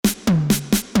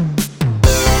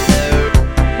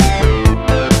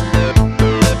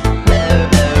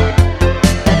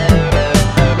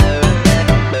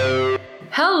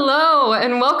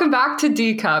to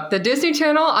D-Cup, the Disney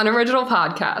Channel unoriginal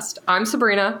podcast. I'm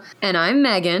Sabrina. And I'm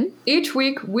Megan. Each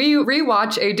week, we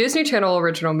rewatch a Disney Channel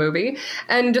original movie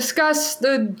and discuss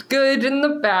the good and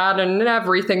the bad and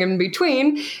everything in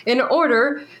between in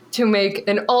order to make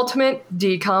an ultimate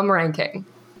DCOM ranking.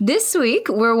 This week,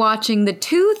 we're watching the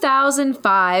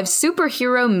 2005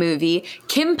 superhero movie,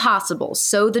 Kim Possible,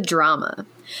 So the Drama.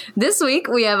 This week,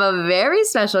 we have a very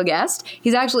special guest.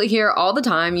 He's actually here all the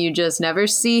time. You just never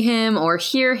see him or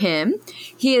hear him.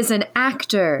 He is an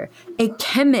actor, a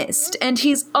chemist, and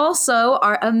he's also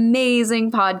our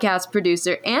amazing podcast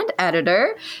producer and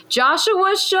editor,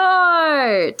 Joshua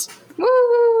Short.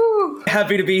 Woo!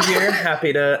 Happy to be here.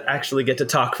 Happy to actually get to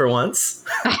talk for once.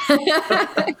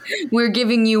 We're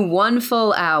giving you 1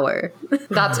 full hour.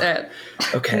 That's it.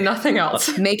 Okay. Nothing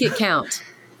else. Make it count.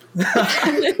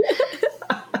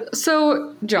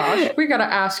 So, Josh, we got to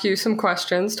ask you some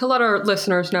questions to let our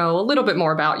listeners know a little bit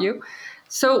more about you.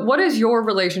 So, what is your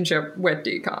relationship with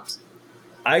DCOMs?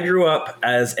 I grew up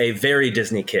as a very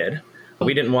Disney kid.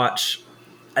 We didn't watch,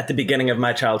 at the beginning of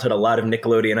my childhood, a lot of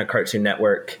Nickelodeon or Cartoon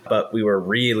Network, but we were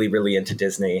really, really into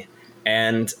Disney.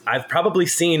 And I've probably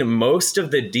seen most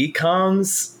of the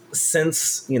DCOMs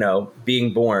since,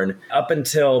 being born, up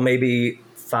until maybe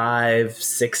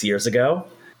 5-6 years ago.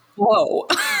 Whoa.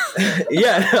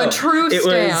 Yeah. No, a true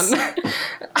stan.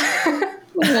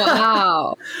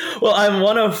 Wow. Well, I'm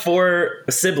one of 4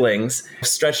 siblings,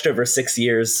 stretched over 6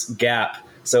 years gap.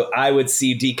 So I would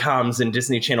see DCOMs and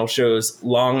Disney Channel shows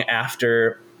long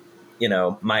after,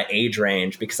 my age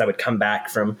range, because I would come back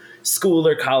from school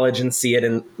or college and see it,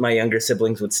 and my younger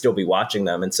siblings would still be watching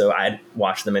them. And so I'd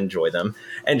watch them, enjoy them.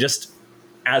 And just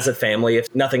as a family, if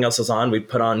nothing else was on, we'd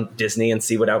put on Disney and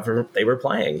see whatever they were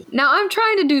playing. Now, I'm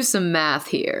trying to do some math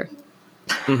here.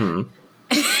 Mm-hmm.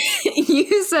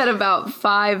 You said about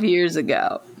 5 years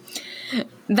ago.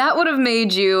 That would have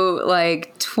made you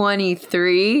like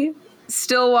 23,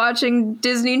 still watching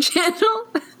Disney Channel?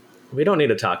 We don't need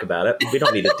to talk about it. We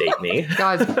don't need to date me.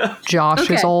 Guys,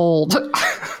 Josh is old.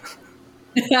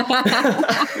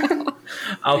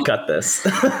 I'll cut this.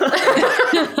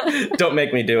 Don't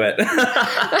make me do it.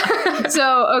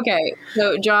 So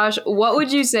Josh, what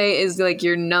would you say is like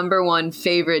your number 1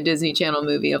 favorite Disney Channel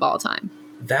movie of all time?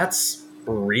 That's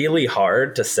really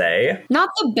hard to say. Not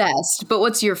the best, but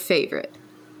what's your favorite?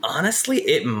 Honestly,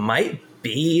 it might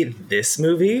be this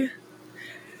movie.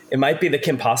 It might be the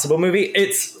Kim Possible movie.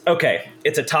 It's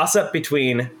a toss-up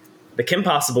between the Kim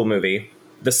Possible movie,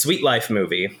 the Sweet Life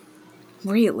movie,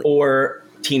 really, or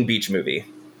Teen Beach movie.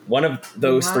 One of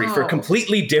those 3 for Wow.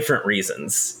 completely different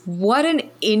reasons. What an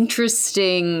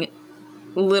interesting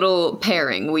little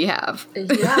pairing we have.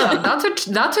 Yeah,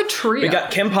 that's a trio. We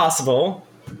got Kim Possible.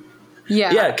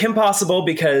 Yeah. Kim Possible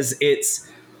because it's,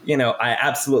 I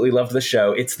absolutely love the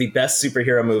show. It's the best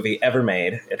superhero movie ever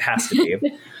made. It has to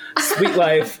be. Sweet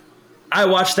Life, I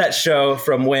watched that show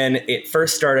from when it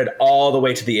first started all the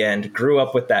way to the end, grew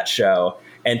up with that show,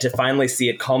 and to finally see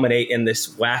it culminate in this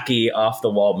wacky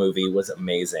off-the-wall movie was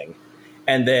amazing.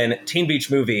 And then Teen Beach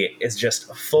movie is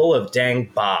just full of dang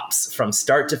bops from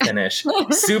start to finish.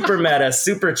 Super meta,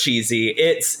 super cheesy.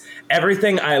 It's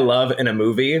everything I love in a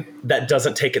movie that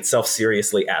doesn't take itself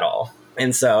seriously at all.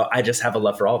 And so I just have a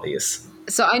love for all these.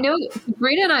 So I know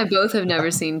Sabrina and I both have never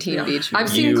seen Teen Beach movie. I've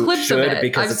seen You clips of should, it.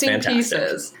 because I've it's seen fantastic.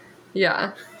 pieces.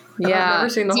 Yeah. Yeah. I've never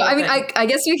seen the So, whole thing. I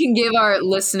guess we can give our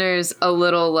listeners a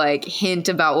little hint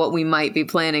about what we might be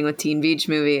planning with Teen Beach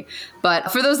movie.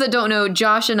 But for those that don't know,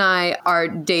 Josh and I are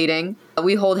dating.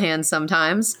 We hold hands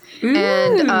sometimes.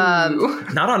 And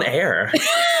Not on air.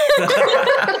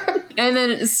 and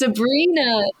then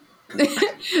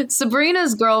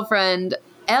Sabrina's girlfriend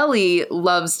Ellie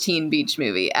loves Teen Beach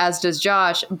movie, as does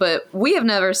Josh, but we have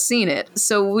never seen it.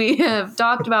 So we have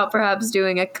talked about perhaps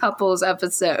doing a couples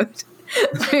episode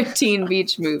for Teen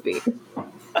Beach movie.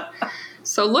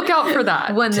 So look out for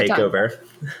that. When the time- Takeover.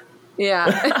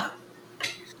 Yeah.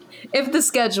 If the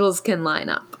schedules can line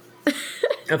up.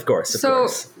 Of course, of So-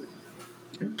 course.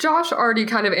 Josh already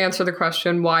kind of answered the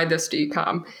question, why this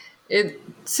DCOM? It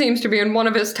seems to be in one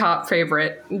of his top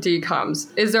favorite DCOMs.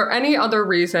 Is there any other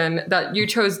reason that you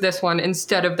chose this one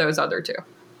instead of those other 2?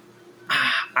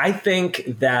 I think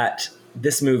that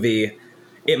this movie,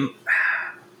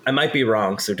 I might be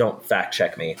wrong, so don't fact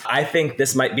check me. I think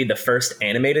this might be the first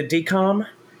animated DCOM,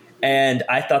 and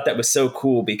I thought that was so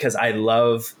cool because I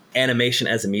love animation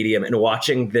as a medium, and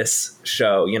watching this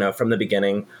show, from the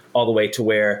beginning all the way to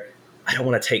where I don't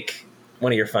want to take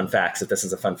one of your fun facts if this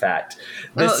is a fun fact.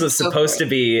 This was supposed to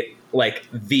be like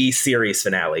the series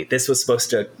finale. This was supposed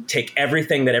to take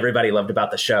everything that everybody loved about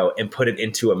the show and put it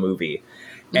into a movie.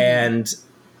 Mm-hmm. And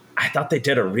I thought they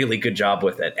did a really good job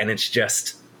with it. And it's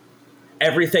just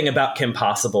everything about Kim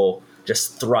Possible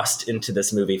just thrust into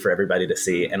this movie for everybody to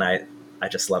see. And I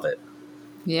just love it.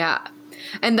 Yeah.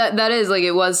 And that is, like,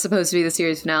 it was supposed to be the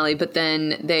series finale, but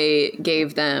then they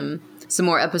gave them some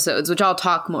more episodes, which I'll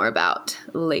talk more about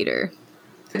later.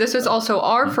 This is also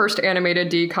our first animated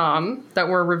DCOM that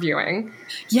we're reviewing.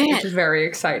 Yeah. Which is very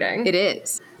exciting. It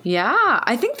is. Yeah.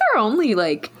 I think there are only,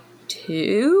 like,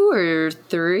 2 or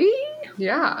 3,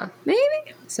 Yeah.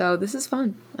 maybe. So this is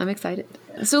fun. I'm excited.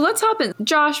 So let's hop in.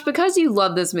 Josh, because you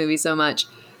love this movie so much,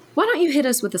 why don't you hit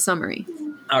us with a summary?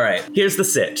 All right, here's the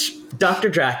sitch. Dr.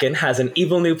 Draken has an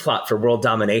evil new plot for world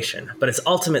domination, but its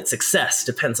ultimate success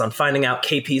depends on finding out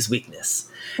KP's weakness.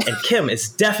 And Kim is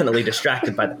definitely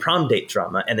distracted by the prom date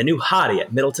drama and the new hottie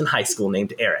at Middleton High School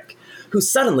named Eric, who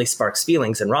suddenly sparks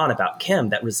feelings in Ron about Kim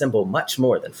that resemble much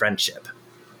more than friendship.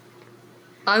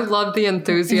 I love the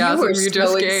enthusiasm you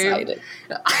just gave.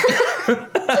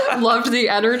 Loved the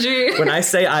energy. When I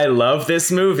say I love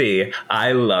this movie,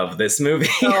 I love this movie.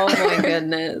 Oh my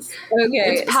goodness.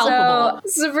 Okay, It's palpable.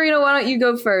 So Sabrina, why don't you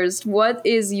go first? What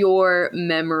is your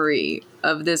memory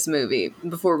of this movie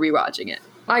before rewatching it?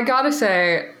 I gotta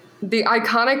say, the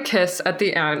iconic kiss at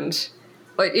the end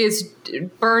is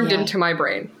burned into my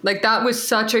brain. Like, that was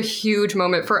such a huge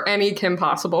moment for any Kim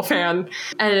Possible fan.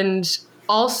 And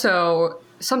also,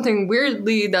 something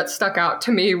weirdly that stuck out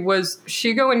to me was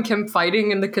Shigo and Kim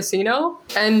fighting in the casino.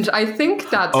 And I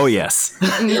think that's... Oh, yes.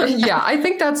 Yeah, I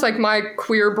think that's like my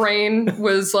queer brain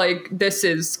was like, this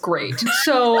is great.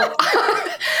 So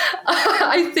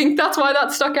I think that's why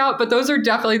that stuck out. But those are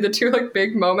definitely the 2 like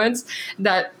big moments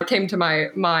that came to my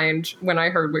mind when I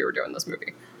heard we were doing this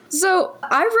movie. So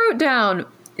I wrote down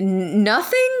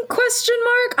nothing ?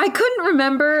 I couldn't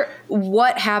remember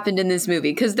what happened in this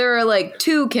movie because there are like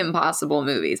 2 Kim Possible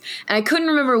movies and I couldn't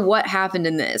remember what happened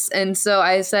in this. And so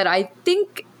I said, I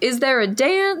think, is there a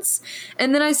dance?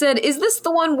 And then I said, is this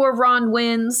the one where Ron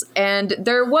wins? And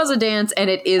there was a dance and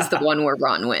it is the one where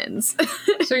Ron wins.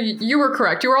 So you were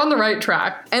correct. You were on the right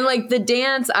track. And like the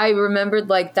dance, I remembered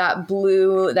like that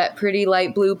pretty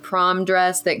light blue prom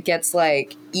dress that gets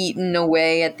like eaten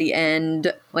away at the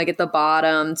end, like at the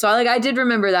bottom. So I did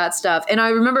remember that stuff. And I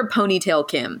remember Ponytail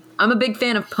Kim. I'm a big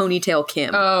fan of Ponytail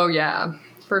Kim. Oh, yeah,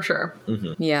 for sure.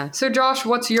 Mm-hmm. Yeah. So Josh,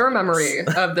 what's your memory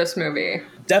of this movie?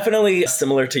 Definitely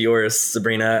similar to yours,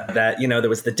 Sabrina, that, there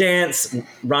was the dance,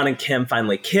 Ron and Kim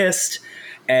finally kissed,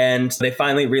 and they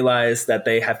finally realized that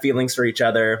they have feelings for each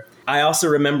other. I also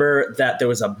remember that there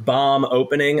was a bomb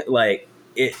opening, like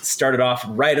it started off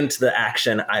right into the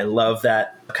action. I love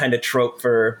that kind of trope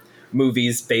for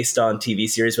movies based on TV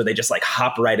series where they just like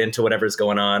hop right into whatever's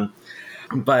going on.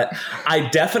 But I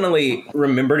definitely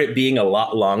remembered it being a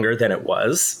lot longer than it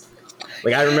was.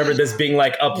 Like, I remember this being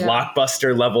like a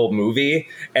blockbuster level movie,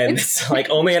 and it's like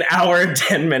only an hour and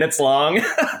 10 minutes long.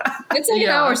 It's like an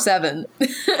hour 7.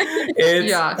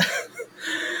 Yeah.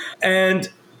 And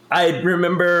I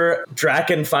remember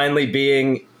Draken finally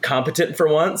being competent for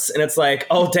once, and it's like,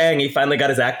 oh, dang, he finally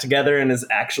got his act together and is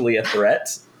actually a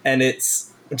threat. And it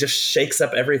just shakes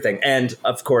up everything. And,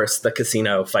 of course, the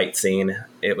casino fight scene,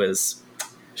 it was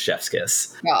chef's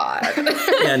kiss. God.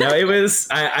 Yeah, no, it was,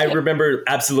 I remember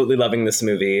absolutely loving this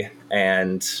movie,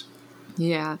 and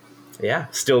Yeah,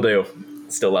 still do.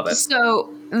 Still love it.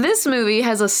 So this movie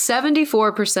has a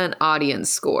 74% audience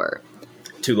score.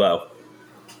 Too low.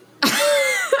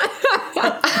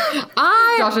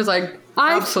 Josh is like,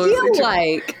 I absolutely. feel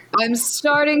like I'm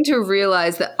starting to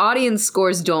realize that audience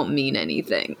scores don't mean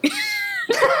anything.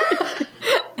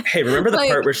 Hey, remember the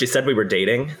part where she said we were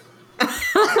dating? Yeah,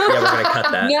 we're going to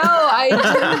cut that. No, I didn't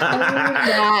mean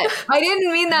that. I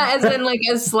didn't mean that as in like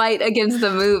a slight against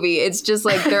the movie. It's just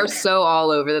like they're so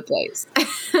all over the place.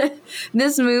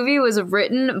 This movie was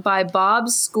written by Bob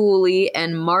Schooley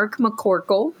and Mark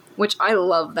McCorkle, which I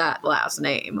love that last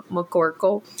name,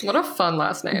 McCorkle. What a fun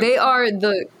last name. They are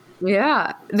the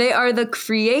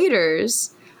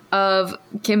creators of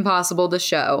Kim Possible, the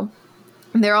show.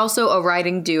 They're also a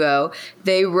writing duo.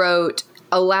 They wrote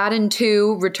Aladdin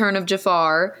 2, Return of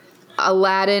Jafar,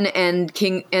 Aladdin and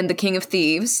the King of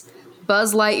Thieves,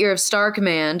 Buzz Lightyear of Star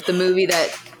Command, the movie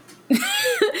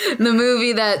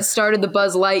that started the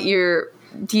Buzz Lightyear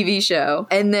TV show.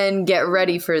 And then get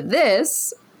ready for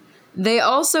this. They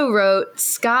also wrote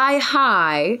Sky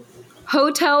High,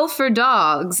 Hotel for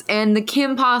Dogs, and the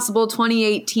Kim Possible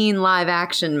 2018 live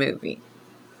action movie.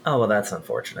 Oh, well, that's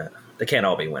unfortunate. They can't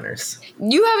all be winners.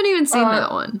 You haven't even seen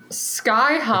that one.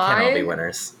 Sky High. They can't all be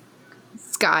winners.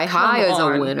 Sky High is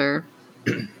a winner.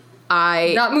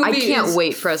 That movie I can't is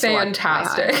wait for us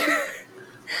fantastic. to watch Sky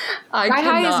High. Sky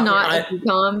High is not a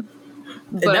DCOM.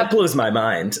 And that blows my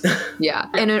mind. Yeah.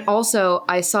 And it also,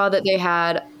 I saw that they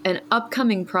had an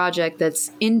upcoming project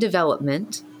that's in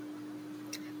development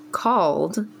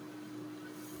called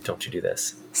Don't you do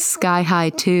this. Sky High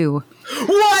 2.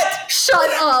 What? Shut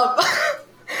up!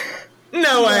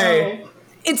 No way.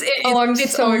 I'm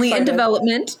It's so only in excited.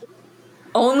 development.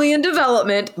 Only in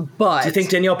development, but Do you think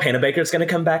Danielle Panabaker is going to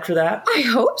come back for that? I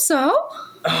hope so.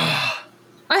 I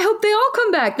hope they all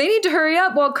come back. They need to hurry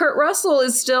up while Kurt Russell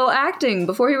is still acting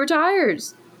before he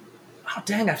retires. Oh,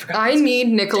 dang, I forgot. I need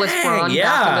Nicholas Dang, Braun back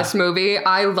yeah. in this movie.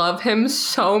 I love him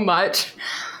so much.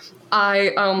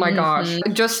 Oh my gosh.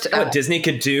 Just, what Disney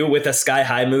could do with a Sky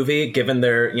High movie, given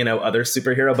their, other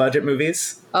superhero budget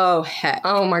movies. Oh, heck.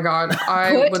 oh my god.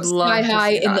 I Put would love Sky to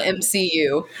High see in the that.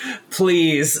 MCU.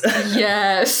 Please.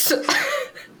 Yes.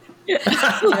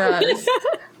 Yes.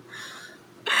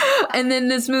 And then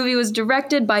this movie was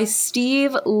directed by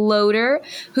Steve Loader,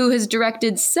 who has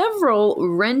directed several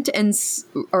Ren and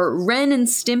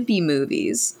Stimpy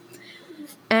movies.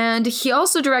 And he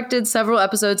also directed several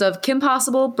episodes of Kim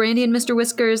Possible, Brandy and Mr.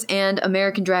 Whiskers, and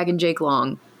American Dragon Jake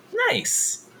Long.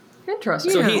 Nice.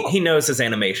 Interesting. So he knows his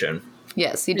animation.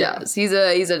 Yes, he Yeah. does. He's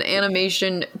an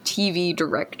animation TV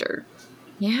director.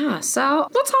 Yeah, so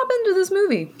let's hop into this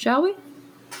movie, shall we?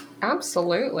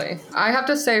 Absolutely. I have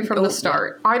to say from Oh, the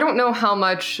start, I don't know how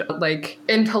much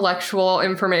intellectual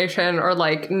information or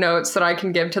notes that I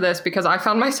can give to this because I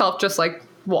found myself just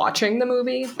watching the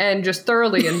movie and just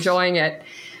thoroughly enjoying it.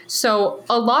 So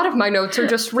a lot of my notes are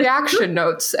just reaction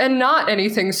notes and not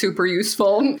anything super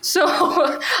useful. So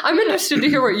I'm interested to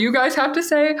hear what you guys have to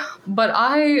say, but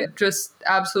I just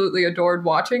absolutely adored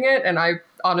watching it and I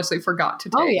honestly forgot to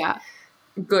take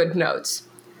good notes.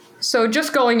 So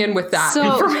just going in with that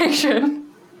information.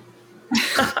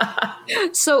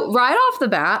 So right off the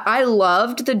bat, I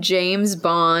loved the James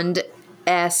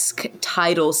Bond-esque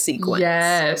title sequence.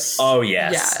 Yes. Oh,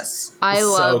 yes. Yes. I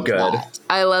So loved good. that.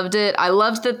 I loved it. I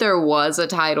loved that there was a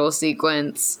title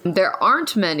sequence. There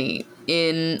aren't many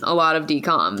in a lot of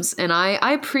DCOMs, and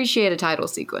I appreciate a title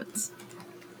sequence.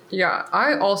 Yeah,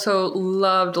 I also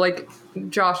loved,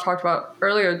 Josh talked about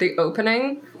earlier, the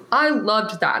opening. I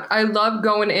loved that. I loved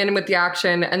going in with the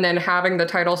action and then having the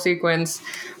title sequence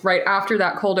right after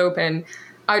that cold open.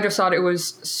 I just thought it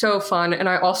was so fun. And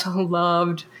I also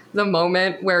loved the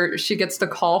moment where she gets the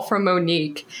call from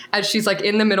Monique as she's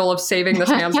in the middle of saving this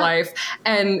man's life.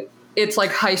 And it's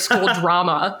high school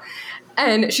drama.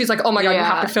 And she's like, oh my God, you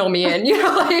have to fill me in.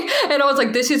 And I was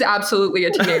like, this is absolutely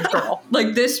a teenage girl.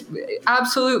 This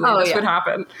would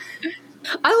happen.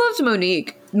 I loved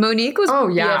Monique. Monique was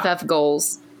BFF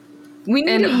goals. We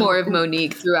needed more of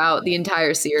Monique throughout the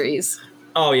entire series.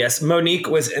 Oh, yes. Monique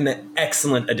was an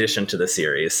excellent addition to the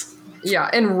series. Yeah,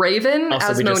 and Raven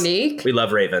Also, as Monique. We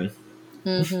love Raven.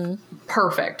 Mm-hmm.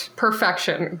 Perfect.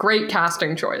 Perfection. Great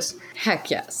casting choice.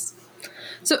 Heck yes.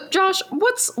 So, Josh,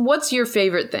 what's your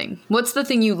favorite thing? What's the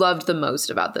thing you loved the most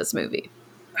about this movie?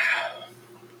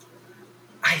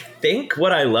 I think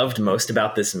what I loved most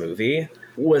about this movie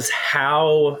was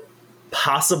how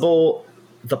possible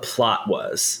the plot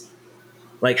was.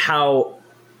 How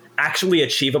actually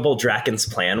achievable Draken's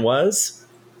plan was.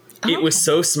 It was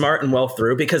so smart and well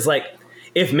through because,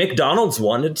 if McDonald's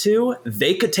wanted to,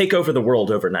 they could take over the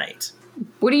world overnight.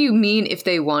 What do you mean if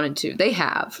they wanted to? They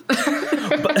have.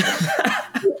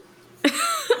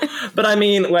 But I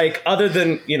mean, other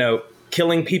than,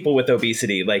 killing people with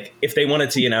obesity, if they wanted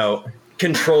to,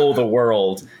 control the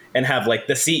world and have,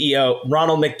 the CEO,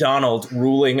 Ronald McDonald,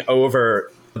 ruling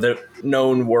over the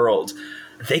known world,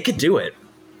 they could do it.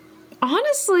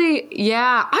 Honestly,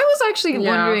 yeah. I was actually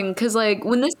wondering, because,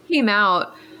 when this came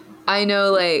out, I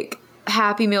know,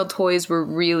 Happy Meal toys were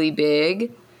really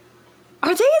big.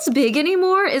 Are they as big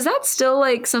anymore? Is that still,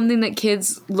 something that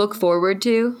kids look forward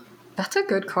to? That's a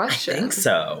good question. I think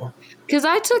so. Because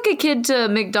I took a kid to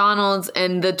McDonald's,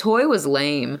 and the toy was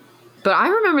lame. But I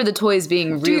remember the toys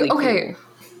being really cool.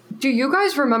 Do you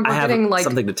guys remember I have getting,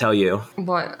 something to tell you.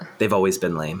 What? They've always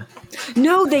been lame.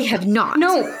 No, they have not.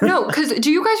 No, because do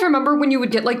you guys remember when you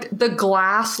would get, the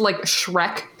glass,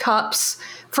 Shrek cups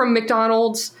from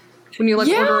McDonald's? When you,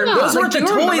 order... Those weren't the do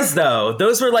you remember? toys, though.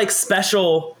 Those were,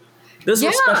 special... Those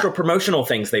were special promotional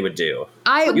things they would do.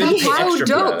 That's so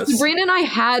dope. those. Sabrina and I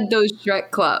had those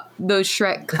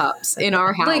Shrek cups in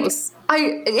our house. Why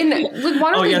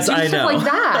don't they do stuff know. like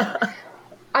that?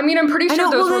 I mean, I'm pretty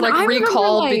sure those were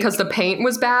recalled because the paint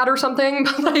was bad or something,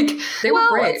 but they were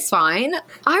great. It's fine.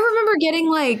 I remember getting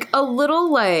a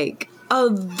little a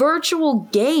virtual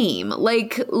game, something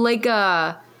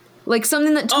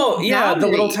that told Oh yeah, Boundary. the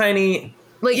little tiny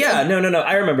Like, Yeah, no.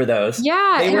 I remember those.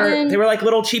 Yeah, they were like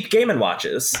little cheap Game &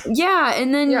 Watches. Yeah,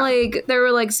 and then Yeah. like there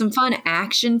were like some fun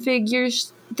action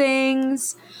figures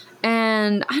things,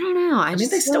 and I don't know. I mean,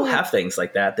 they still have things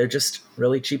like that. They're just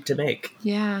really cheap to make.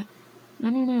 Yeah, I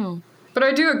don't know. But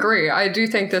I do agree. I do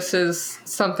think this is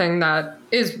something that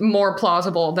is more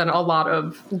plausible than a lot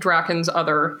of Draken's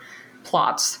other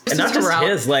plots. And not just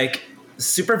his, like,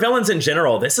 supervillains in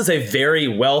general. This is a very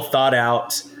well thought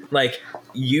out, like,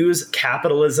 use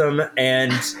capitalism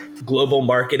and global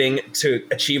marketing to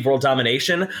achieve world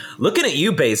domination. Looking at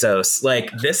you, Bezos. Like,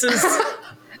 this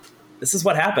is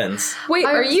what happens. Wait,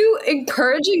 are you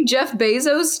encouraging Jeff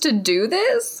Bezos to do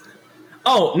this?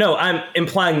 Oh, no, I'm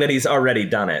implying that he's already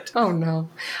done it. Oh no.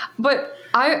 But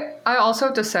I also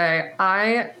have to say,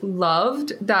 I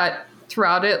loved that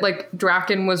throughout it, like,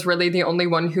 Draken was really the only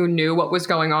one who knew what was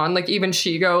going on. Like, even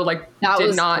Shigo, like, That did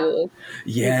was not cool.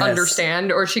 Yes.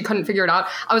 understand, or she couldn't figure it out.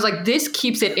 I was like, this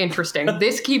keeps it interesting.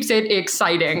 This keeps it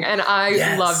exciting. And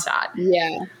I love that.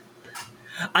 Yeah.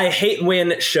 I hate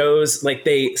when shows, like,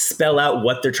 they spell out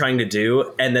what they're trying to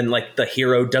do and then, like, the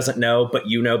hero doesn't know, but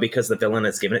you know because the villain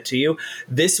has given it to you.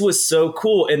 This was so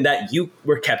cool in that you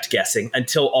were kept guessing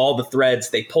until all the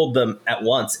threads, they pulled them at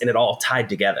once and it all tied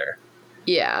together.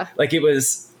 Yeah. Like, it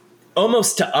was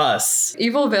almost to us.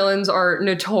 Evil villains are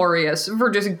notorious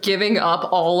for just giving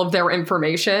up all of their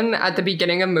information at the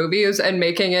beginning of movies and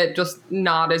making it just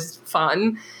not as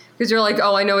fun. Because you're like,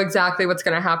 oh, I know exactly what's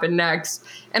going to happen next.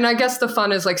 And I guess the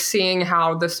fun is like seeing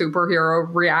how the superhero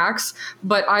reacts.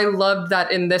 But I loved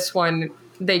that in this one,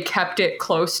 they kept it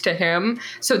close to him.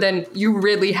 So then you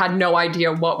really had no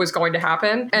idea what was going to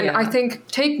happen. And Yeah. I think,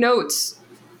 take notes,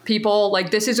 people. Like,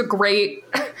 this is a great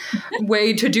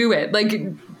way to do it. Like,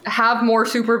 have more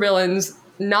supervillains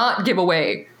not give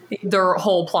away their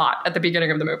whole plot at the beginning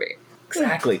of the movie.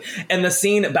 Exactly. And the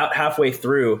scene about halfway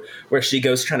through where she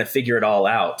goes trying to figure it all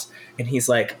out. And he's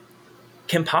like,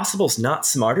 Kim Possible's not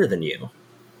smarter than you.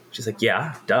 She's like,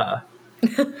 yeah, duh.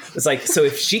 It's like, so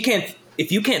if you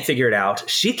can't figure it out,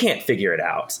 she can't figure it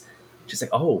out. She's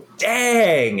like, oh,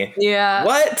 dang. Yeah.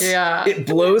 What? Yeah. It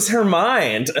blows her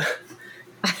mind.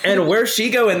 And where she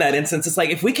go in that instance, it's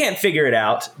like, if we can't figure it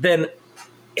out, then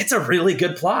it's a really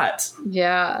good plot.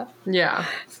 Yeah. Yeah.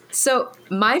 So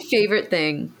my favorite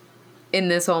thing in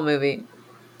this whole movie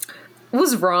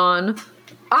was Ron.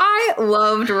 I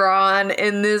loved Ron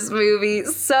in this movie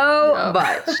so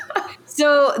much.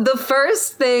 So the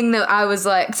first thing that I was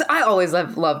like, so I always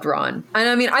loved Ron. And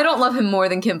I mean, I don't love him more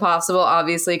than Kim Possible,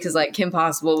 obviously, because like Kim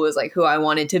Possible was like who I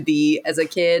wanted to be as a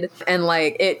kid. And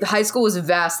like high school was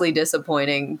vastly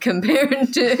disappointing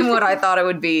compared to what I thought it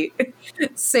would be.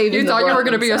 Saving You the thought you world were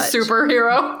going to and be a such.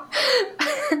 superhero?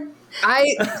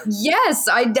 Yes,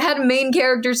 I had main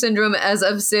character syndrome as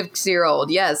a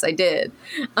 6-year-old. Yes, I did.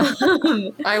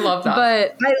 I love that.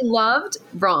 But I loved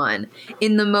Ron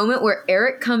in the moment where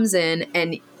Eric comes in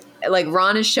and like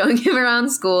Ron is showing him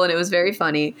around school and it was very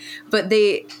funny. But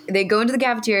they go into the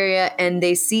cafeteria and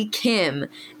they see Kim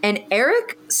and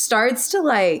Eric starts to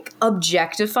like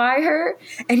objectify her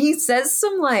and he says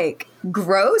some like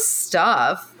gross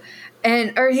stuff.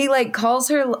 Or he like calls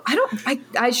her,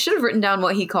 I should have written down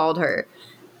what he called her.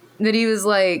 That he was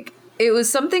like, it was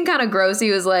something kind of gross. He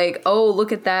was like, oh,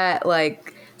 look at that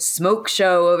like smoke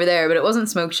show over there, but it wasn't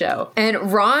smoke show.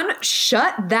 And Ron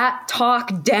shut that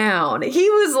talk down. He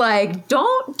was like,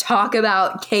 don't talk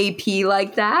about KP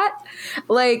like that.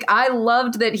 Like, I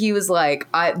loved that he was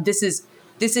like, this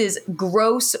is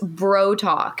gross bro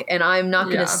talk, and I'm not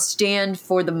going to stand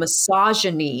for the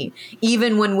misogyny,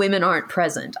 even when women aren't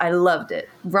present. I loved it.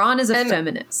 Ron is a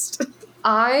feminist.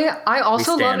 I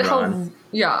also loved how Ron.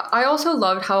 I also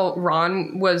loved how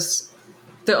Ron was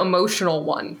the emotional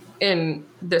one in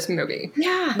this movie.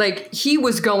 Yeah. Like, he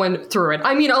was going through it.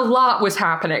 I mean, a lot was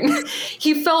happening.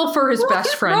 He fell for his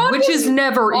best friend, Ron which was is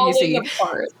never easy. falling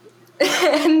apart.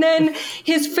 And then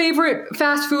his favorite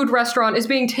fast food restaurant is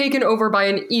being taken over by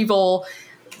an evil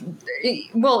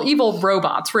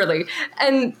robots, really.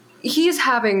 And he's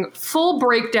having full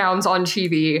breakdowns on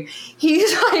TV.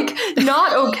 He's like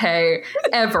not okay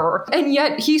ever. And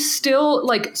yet he still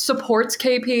like supports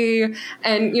KP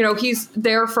and, you know, he's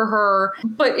there for her.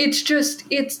 But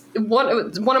it's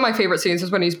one of my favorite scenes is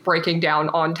when he's breaking down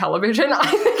on television. I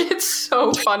think it's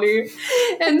so funny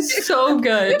and so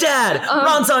good. Dad,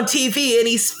 Ron's on TV and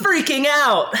he's freaking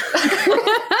out.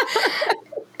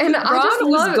 And I just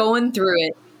Ron was love going through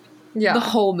it the the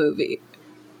whole movie.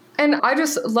 And I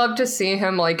just love to see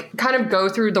him like kind of go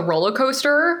through the roller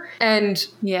coaster, and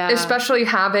especially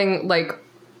having like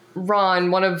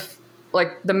Ron, one of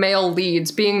like the male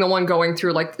leads, being the one going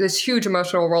through like this huge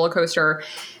emotional roller coaster.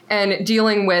 and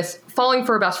dealing with falling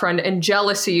for a best friend and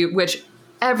jealousy, which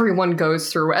everyone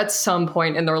goes through at some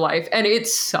point in their life, and it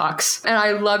sucks. And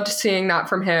I loved seeing that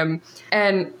from him.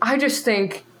 And I just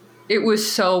think it was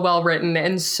so well written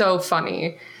and so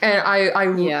funny. And I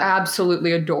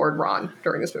absolutely adored Ron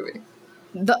during this movie.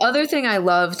 The other thing I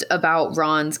loved about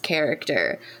Ron's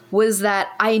character was that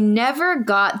I never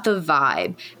got the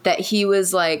vibe that he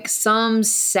was like some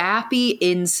sappy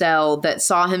incel that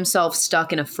saw himself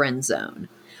stuck in a friend zone.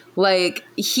 Like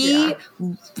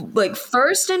like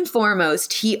first and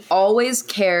foremost, he always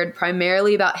cared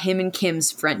primarily about him and Kim's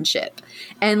friendship.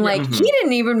 And like, he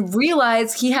didn't even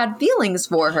realize he had feelings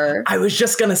for her. I was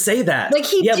just going to say that. Like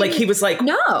he was like,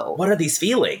 no, what are these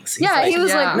feelings? He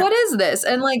was like, what is this?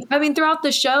 And like, I mean, throughout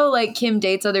the show, like Kim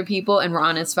dates other people and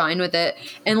Ron is fine with it.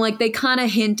 And like, they kind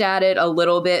of hint at it a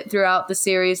little bit throughout the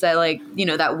series that like, you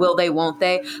know, that will they, won't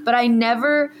they? But I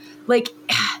never like...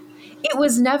 It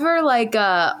was never like,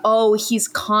 he's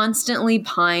constantly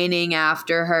pining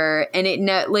after her. And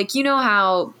like, you know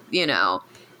how, you know,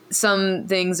 some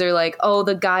things are like, oh,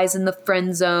 the guy's in the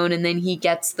friend zone and then he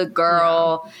gets the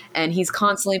girl and he's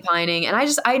constantly pining. And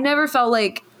I never felt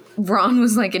like Ron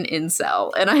was like an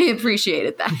incel, and I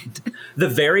appreciated that. The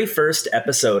very first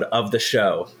episode of the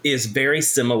show is very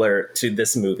similar to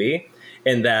this movie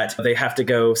in that they have to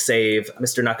go save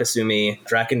Mr. Nakasumi.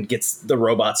 Draken gets the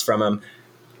robots from him.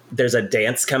 There's a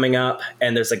dance coming up,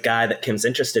 and there's a guy that Kim's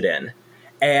interested in.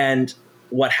 And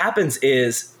what happens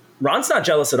is Ron's not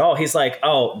jealous at all. He's like,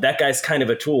 oh, that guy's kind of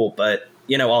a tool, but,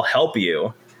 you know, I'll help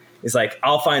you. He's like,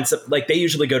 I'll find some, like, they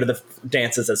usually go to the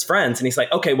dances as friends. And he's like,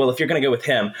 okay, well, if you're going to go with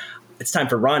him, it's time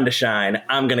for Ron to shine.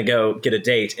 I'm going to go get a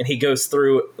date. And he goes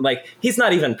through, like, he's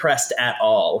not even pressed at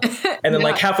all. And then,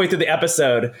 like, halfway through the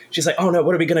episode, she's like, oh, no,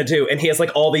 what are we going to do? And he has,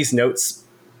 like, all these notes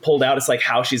pulled out. It's like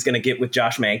how she's going to get with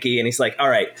Josh Mankey. And he's like, all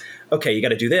right, okay, you got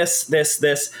to do this, this,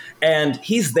 this. And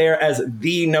he's there as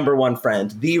the number one friend,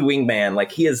 the wingman.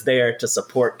 Like, he is there to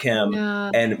support Kim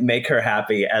and make her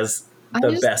happy as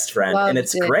the best friend. And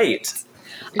it's great.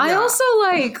 Yeah. I also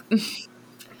like,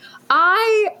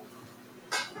 I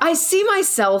see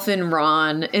myself in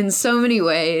Ron in so many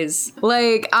ways.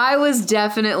 Like, I was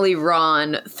definitely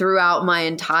Ron throughout my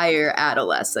entire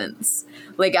adolescence.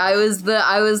 Like, I was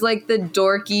like the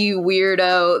dorky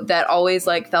weirdo that always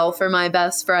like fell for my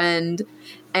best friend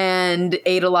and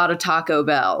ate a lot of Taco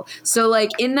Bell. So like,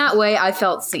 in that way, I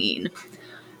felt seen.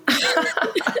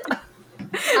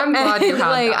 I'm glad you had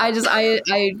like,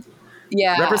 that.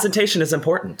 Yeah. Representation is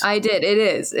important. I did. It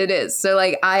is. So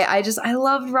like, I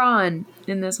loved Ron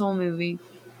in this whole movie.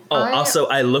 Oh, also,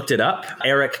 I looked it up.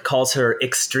 Eric calls her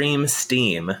extreme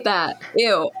steam. That.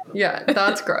 Ew. Yeah,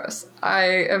 that's gross. I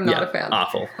am not a fan.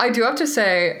 Awful. I do have to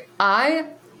say, I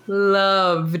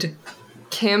loved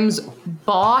Kim's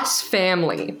boss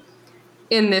family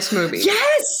in this movie.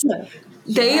 Yes!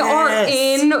 They are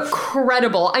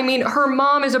incredible. I mean, her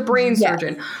mom is a brain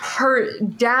surgeon. Her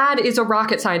dad is a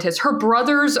rocket scientist. Her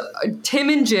brothers, Tim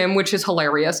and Jim, which is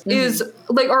hilarious,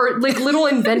 are little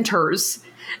inventors.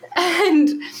 And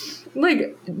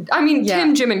like, I mean,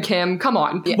 Tim, Jim, and Kim, come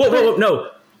on. Yeah. Whoa, no.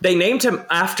 They named him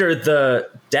after the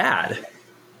dad.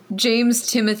 James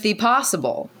Timothy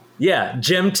Possible. Yeah,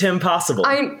 Jim Tim Possible.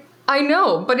 I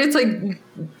know, but it's like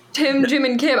Tim, Jim,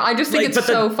 and Kim. I just think it's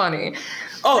so funny.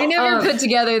 Oh, I never put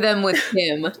together them with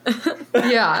Kim.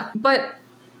 Yeah, but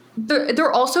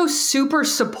they're also super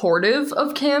supportive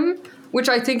of Kim, which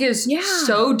I think is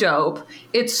so dope.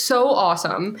 It's so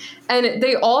awesome. And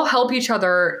they all help each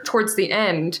other towards the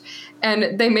end.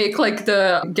 And they make like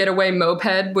the getaway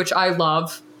moped, which I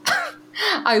love.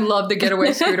 I love the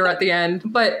getaway scooter at the end.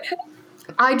 But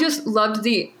I just loved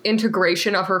the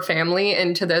integration of her family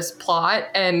into this plot.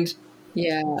 And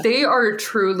they are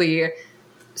truly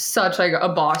such like a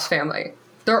boss family.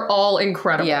 They're all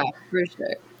incredible. Yeah, for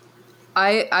sure.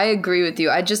 I agree with you.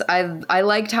 I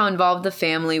liked how involved the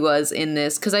family was in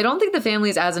this, because I don't think the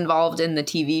family's as involved in the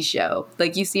TV show.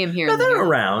 Like, you see them here. No, they're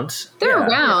around. They're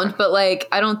around, but like,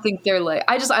 I don't think they're like.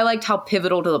 I liked how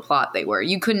pivotal to the plot they were.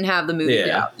 You couldn't have the movie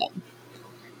without them.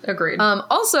 Agreed.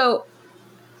 Also,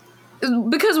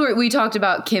 because we talked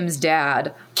about Kim's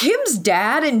dad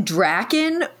and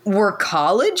Draken were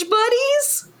college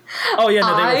buddies. Oh yeah,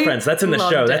 no, they were friends. That's in the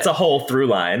show. That's a whole through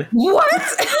line. What?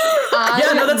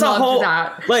 That's a whole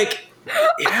like.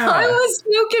 Yeah. I was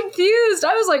so confused.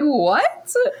 I was like,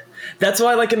 what? That's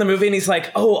why, like in the movie, and he's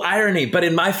like, "Oh, irony," but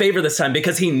in my favor this time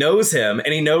because he knows him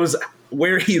and he knows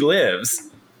where he lives.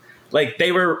 Like,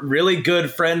 they were really good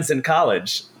friends in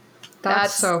college.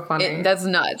 That's so funny. That's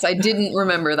nuts. I didn't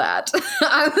remember that.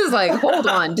 I was like, hold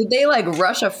on. Did they like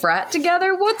rush a frat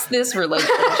together? What's this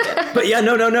relationship? But yeah,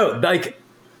 no. Like,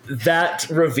 that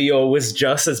reveal was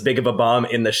just as big of a bomb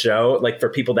in the show, like for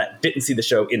people that didn't see the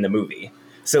show in the movie.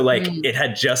 So like it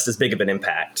had just as big of an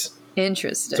impact.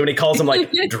 Interesting. So when he calls him like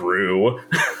Drew.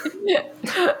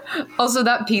 Also,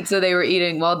 that pizza they were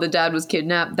eating while the dad was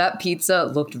kidnapped, that pizza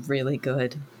looked really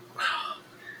good.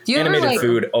 Do you Animated ever, like,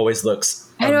 food always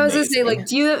looks I know, I was amazing. gonna say, like,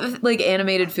 do you have like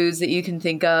animated foods that you can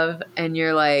think of and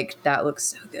you're like, that looks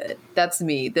so good? That's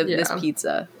me, this Yeah.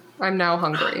 pizza. I'm now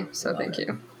hungry, so thank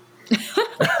you.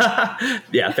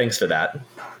 Yeah, thanks for that.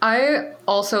 I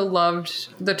also loved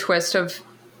the twist of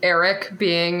Eric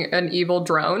being an evil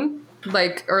drone,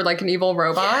 or an evil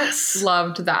robot. Yes.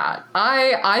 Loved that.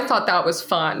 I thought that was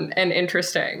fun and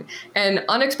interesting and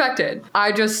unexpected.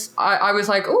 I was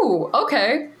like, ooh,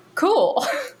 okay, cool.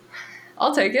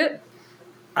 I'll take it.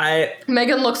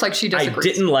 Megan looks like she I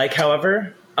disagrees. didn't like,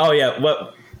 however. Oh yeah,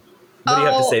 what do you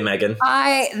have to Oh, say, Megan?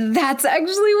 That's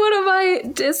actually one of my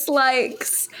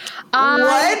dislikes.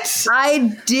 What?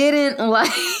 I didn't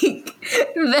like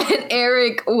that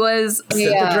Eric was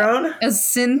Synthedrone? a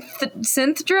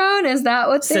synth drone. Is that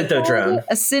what they call Synthedrone. it?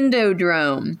 A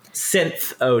syndodrome.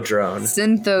 Synth-o-drone.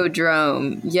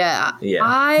 Synthodrome. Yeah. Yeah.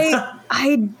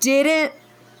 I didn't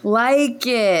like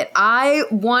it. I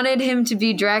wanted him to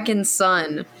be Draken's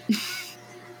son.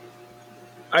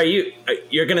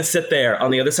 You're gonna sit there on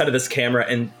the other side of this camera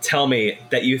and tell me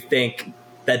that you think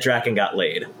that Draken got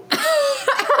laid?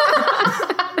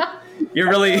 You're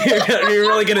really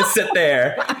gonna sit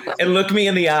there and look me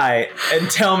in the eye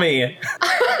and tell me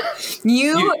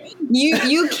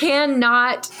You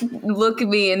cannot look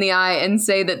me in the eye and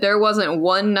say that there wasn't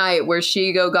one night where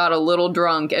Shigo got a little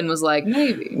drunk and was like,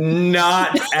 maybe.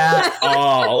 not at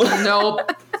all.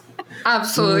 Nope.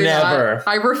 Absolutely Never. not.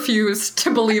 I refuse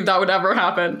to believe that would ever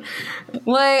happen.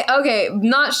 Like, okay,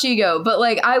 not Shigo, but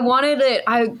like I wanted it,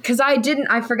 because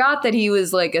I forgot that he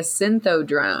was like a syntho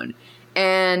drone.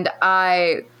 And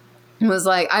I was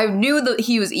like, I knew that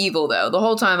he was evil though. The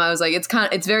whole time I was like,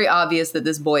 it's very obvious that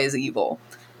this boy is evil.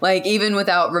 Like, even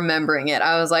without remembering it,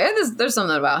 I was like, there's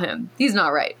something about him. He's not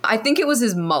right. I think it was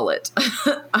his mullet.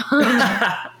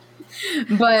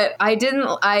 But I didn't,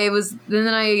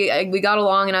 we got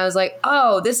along and I was like,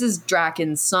 oh, this is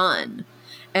Draken's son.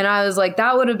 And I was like,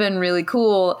 that would have been really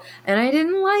cool. And I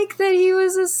didn't like that he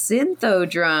was a syntho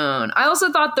drone. I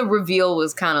also thought the reveal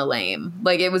was kind of lame.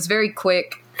 Like, it was very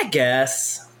quick. I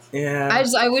guess. Yeah.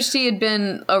 I wished he had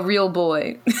been a real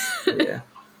boy. Yeah.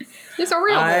 He's a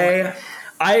real boy.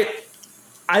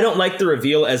 I don't like the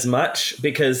reveal as much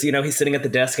because, he's sitting at the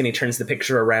desk and he turns the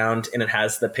picture around and it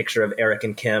has the picture of Eric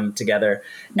and Kim together.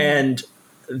 Mm-hmm. And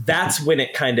that's when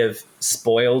it kind of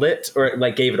spoiled it or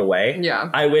like gave it away. Yeah.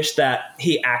 I wish that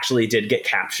he actually did get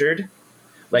captured,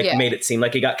 made it seem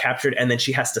like he got captured and then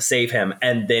she has to save him.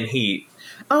 And then he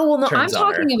Oh, well, no, I'm turns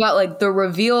on her. talking about like the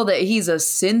reveal that he's a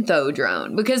syntho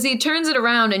drone because he turns it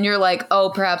around and you're like, oh,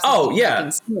 perhaps. Oh, yeah.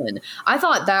 Draken's son. I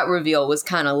thought that reveal was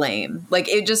kind of lame. Like,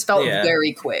 it just felt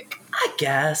very quick. I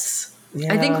guess.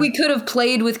 Yeah. I think we could have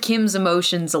played with Kim's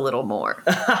emotions a little more.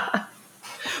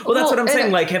 Well, that's what I'm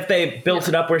saying. Like, if they built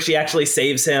it up where she actually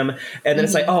saves him, and then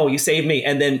it's like, oh, you saved me,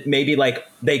 and then maybe like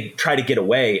they try to get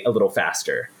away a little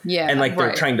faster. Yeah, and like they're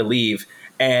right. trying to leave,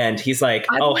 and he's like,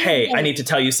 oh, hey, I need to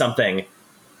tell you something.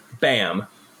 Bam.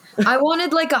 I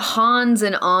wanted like a Hans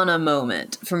and Anna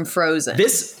moment from Frozen.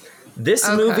 This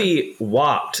movie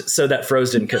walked so that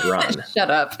Frozen could run. Shut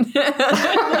up.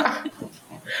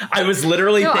 I was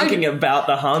literally thinking about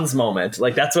the Hans moment.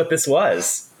 Like, that's what this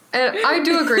was. And I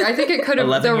do agree. I think it could have,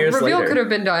 11 the years reveal later. could have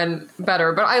been done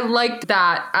better, but I liked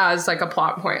that as like a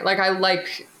plot point. Like, I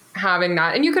like having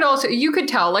that. And you could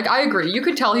tell, like, I agree. You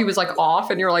could tell he was like off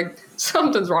and you're like,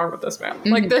 something's wrong with this man.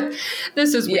 Like,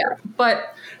 this is weird.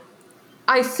 But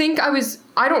I think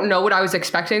I don't know what I was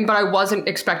expecting, but I wasn't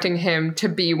expecting him to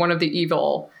be one of the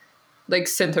evil, like,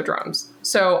 synthodromes.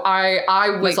 So I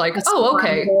was like oh,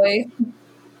 okay. Boy.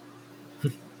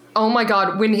 Oh my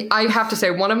God. I have to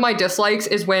say, one of my dislikes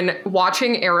is when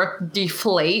watching Eric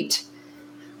deflate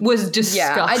was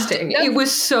disgusting. It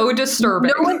was so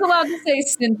disturbing. No one's allowed to say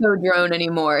syntho drone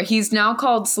anymore. He's now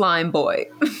called Slime Boy.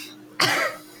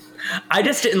 I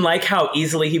just didn't like how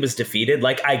easily he was defeated.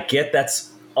 Like, I get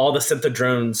that's all the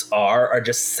synthodrones are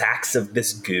just sacks of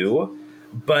this goo,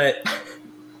 but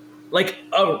like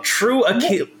a true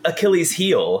Achilles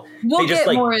heel, they just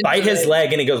like bite his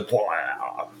leg and he goes, blah.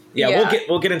 Yeah,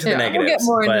 we'll get into the negatives. We'll get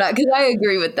more into that because I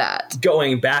agree with that.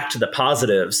 Going back to the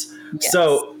positives,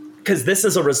 so because this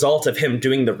is a result of him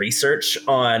doing the research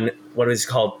on what is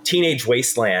called Teenage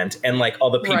Wasteland, and like all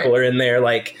the people are in there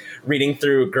like reading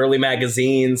through girly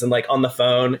magazines and like on the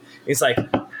phone. He's like,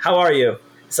 "How are you?"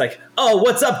 It's like, oh,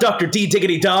 what's up, Dr. D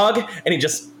Diggity Dog? And he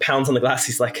just pounds on the glass.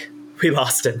 He's like, we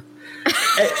lost him.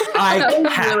 I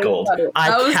cackled.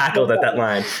 I cackled at that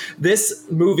line. This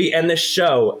movie and this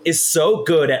show is so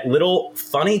good at little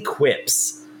funny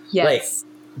quips. Yes.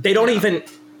 Like, they don't even...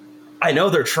 I know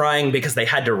they're trying because they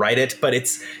had to write it, but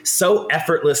it's so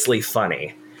effortlessly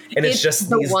funny. And it's just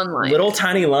these little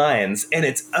tiny lines, and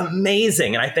it's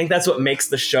amazing. And I think that's what makes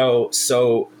the show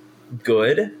so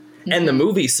good, and the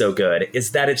movie so good,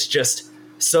 is that it's just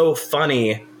so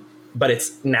funny, but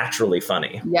it's naturally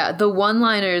funny. Yeah, the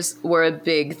one-liners were a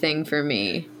big thing for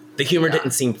me. The humor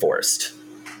didn't seem forced.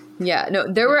 Yeah, no,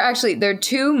 there are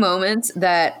 2 moments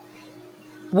that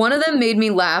one of them made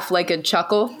me laugh, like a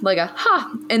chuckle, like a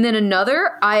ha, and then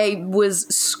another, I was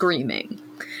screaming.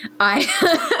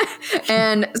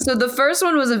 And so the first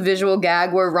one was a visual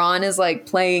gag where Ron is like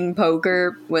playing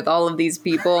poker with all of these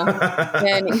people,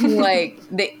 and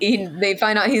they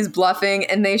find out he's bluffing,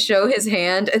 and they show his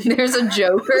hand, and there's a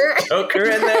Joker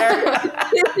in there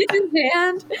in his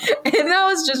hand, and that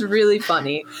was just really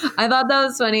funny. I thought that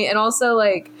was funny, and also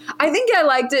like I think I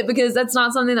liked it because that's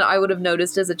not something that I would have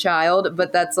noticed as a child,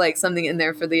 but that's like something in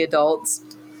there for the adults.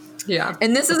 Yeah.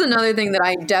 And this is another thing that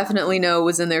I definitely know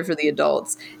was in there for the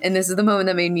adults. And this is the moment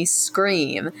that made me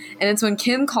scream. And it's when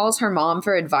Kim calls her mom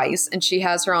for advice and she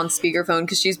has her on speakerphone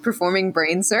because she's performing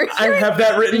brain surgery. I have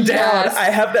that written down. Yes. I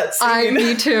have that scene.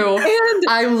 Me too. And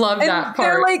I love that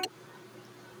part.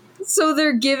 So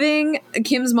they're giving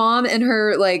Kim's mom and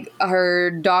her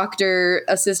doctor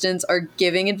assistants are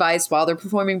giving advice while they're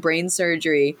performing brain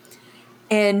surgery.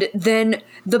 And then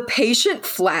the patient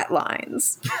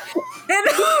flatlines. And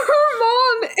her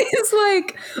mom is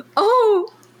like,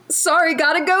 oh, sorry,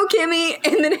 gotta go, Kimmy.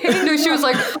 And then no, she was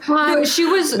like, she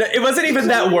was... No, it wasn't even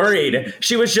that worried.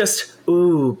 She was just,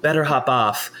 ooh, better hop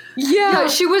off. Yeah,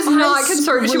 she was not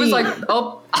concerned. She was like,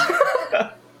 oh...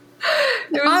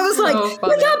 I was so like,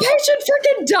 did that patient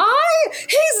freaking die?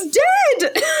 He's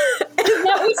dead! And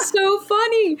that was so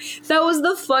funny. That was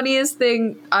the funniest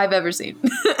thing I've ever seen.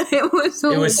 It was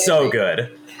so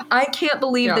good. I can't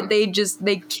believe that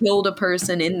they killed a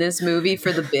person in this movie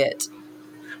for the bit.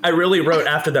 I really wrote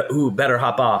after the, ooh, better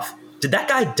hop off. Did that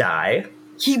guy die?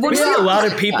 We see a lot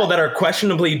of people that are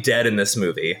questionably dead in this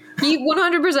movie. He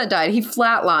 100% died. He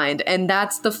flatlined, and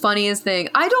that's the funniest thing.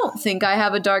 I don't think I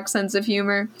have a dark sense of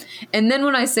humor. And then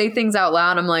when I say things out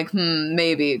loud, I'm like,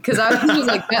 maybe. Because I was just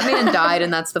like, that man died,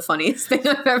 and that's the funniest thing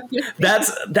I've ever seen.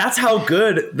 That's how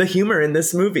good the humor in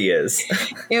this movie is.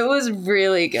 It was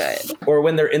really good. Or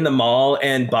when they're in the mall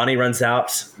and Bonnie runs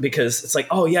out because it's like,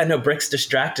 oh yeah, no, Brick's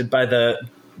distracted by the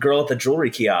girl at the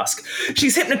jewelry kiosk.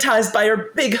 She's hypnotized by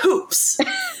her big hoops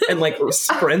and like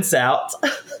sprints out.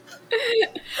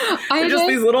 Just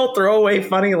these little throwaway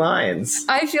funny lines.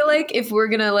 I feel like if we're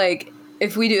gonna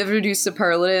if we ever do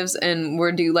superlatives and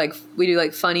we do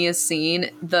funniest scene,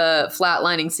 the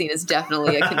flatlining scene is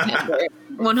definitely a contender.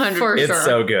 100%. It's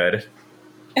so good.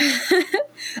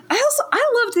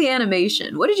 I loved the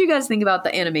animation. What did you guys think about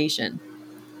the animation?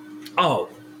 Oh,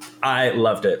 I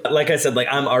loved it. Like I said,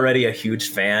 I'm already a huge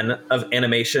fan of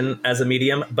animation as a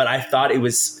medium, but I thought it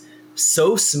was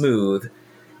so smooth.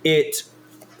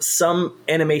 Some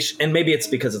animation, and maybe it's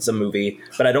because it's a movie,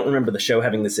 but I don't remember the show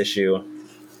having this issue.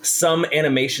 Some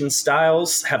animation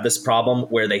styles have this problem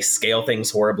where they scale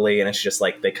things horribly, and it's just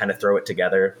they kind of throw it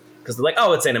together because they're like,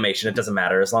 oh, it's animation. It doesn't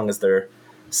matter as long as they're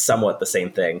somewhat the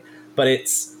same thing. But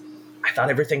I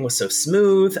thought everything was so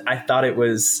smooth. I thought it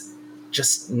was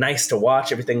just nice to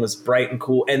watch. Everything was bright and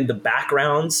cool, and the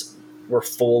backgrounds were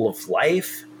full of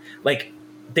life. They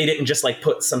didn't just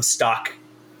put some stock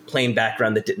plain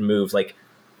background that didn't move.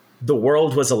 The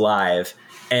world was alive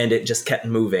and it just kept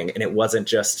moving, and it wasn't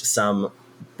just some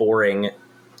boring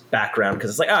background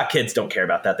because it's kids don't care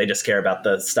about that. They just care about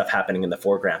the stuff happening in the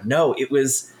foreground. No,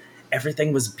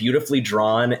 everything was beautifully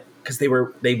drawn because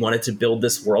they wanted to build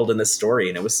this world and this story,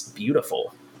 and it was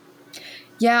beautiful.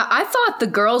 Yeah, I thought the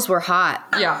girls were hot.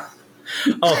 Yeah.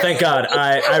 Oh, thank God.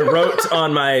 I wrote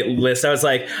on my list,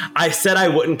 I said I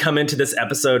wouldn't come into this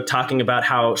episode talking about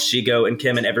how Shigo and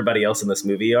Kim and everybody else in this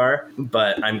movie are,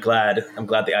 but I'm glad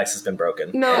the ice has been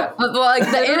broken. No,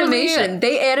 the animation,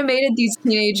 they animated these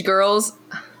teenage girls,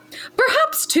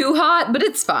 perhaps too hot, but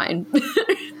it's fine.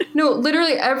 No,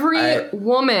 literally every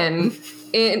woman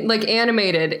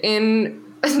animated in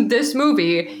this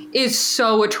movie is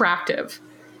so attractive.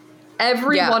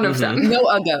 Every one of them. No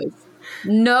uggos.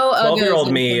 No uggos.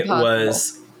 12-year-old me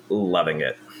was loving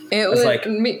it. It was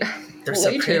me. They're so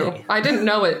pretty. Too. I didn't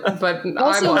know it, but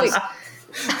also, I was.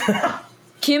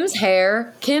 Kim's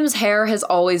hair has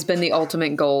always been the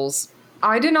ultimate goals.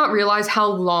 I did not realize how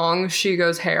long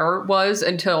Shigo's hair was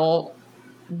until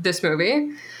this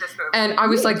movie. And I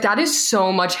was like, that is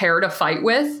so much hair to fight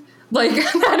with. Like,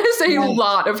 that is a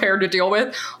lot of hair to deal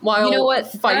with while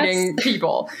fighting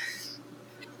people.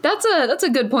 That's a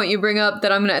good point you bring up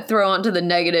that I'm going to throw onto the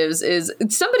negatives is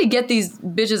somebody get these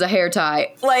bitches a hair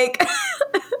tie. Like,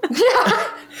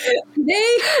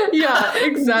 yeah,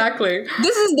 exactly.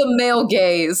 This is the male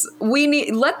gaze.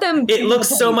 Let them. It looks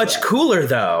so much cooler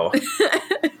though.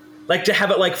 Like to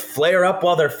have it like flare up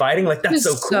while they're fighting, like that's so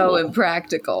cool. So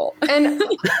impractical. And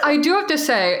I do have to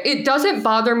say, it doesn't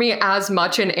bother me as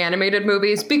much in animated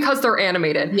movies because they're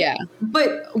animated. Yeah.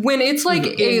 But when it's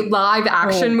like a live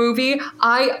action movie,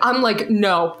 I'm like,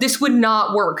 no, this would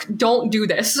not work. Don't do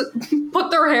this. Put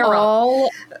their hair up.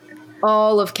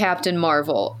 All of Captain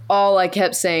Marvel, all I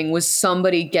kept saying was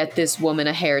somebody get this woman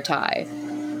a hair tie.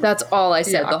 That's all I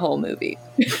said the whole movie.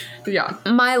 Yeah.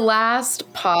 My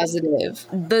last positive,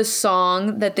 the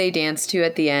song that they dance to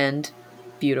at the end,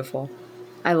 beautiful.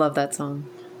 I love that song.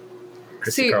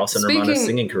 Christy Carlson Romano's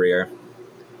singing career.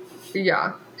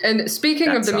 Yeah. And speaking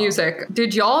of the music,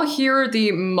 did y'all hear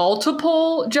the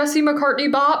multiple Jesse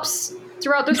McCartney bops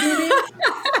throughout this movie?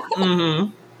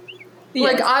 Mm-hmm.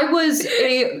 Like, Yes. I was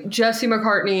a Jesse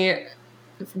McCartney,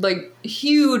 like,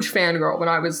 huge fangirl when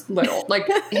I was little. Like,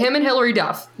 him and Hilary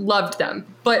Duff, loved them.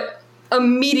 But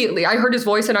immediately, I heard his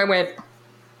voice and I went,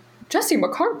 Jesse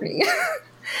McCartney?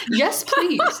 Yes,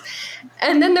 please.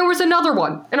 And then there was another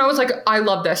one. And I was like, I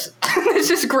love this. This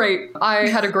is great. I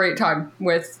had a great time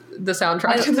with the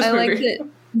soundtrack to this movie. I like that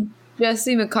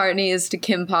Jesse McCartney is to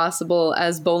Kim Possible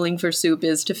as Bowling for Soup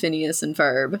is to Phineas and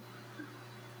Ferb.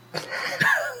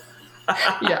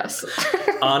 Yes.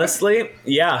 Honestly,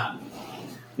 yeah.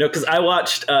 No, because I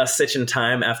watched Stitch in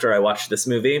Time after I watched this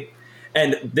movie.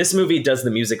 And this movie does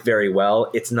the music very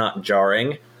well. It's not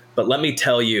jarring. But let me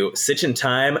tell you, Stitch in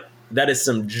Time, that is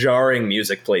some jarring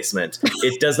music placement.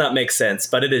 It does not make sense,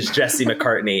 but it is Jesse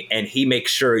McCartney, and he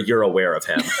makes sure you're aware of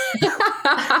him.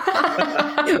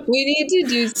 We need to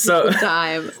do Stitch in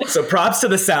Time. So props to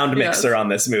the sound mixer on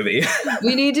this movie.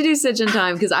 We need to do Stitch in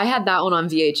Time because I had that one on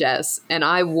VHS, and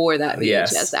I wore that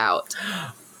VHS out.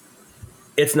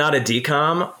 It's not a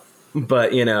DCOM,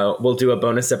 but, you know, we'll do a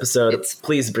bonus episode.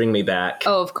 Please bring me back.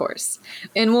 Oh, of course.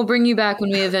 And we'll bring you back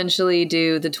when we eventually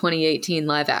do the 2018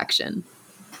 live action.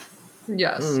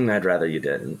 Yes. I'd rather you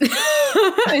didn't.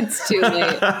 It's too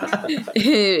late.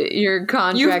 Your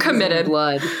contract You've committed. is in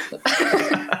blood.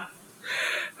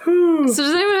 So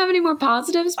does anyone have any more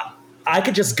positives? I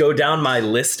could just go down my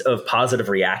list of positive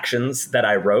reactions that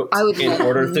I wrote in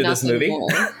order through this movie.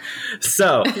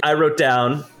 So I wrote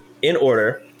down, in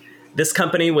order, this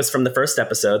company was from the first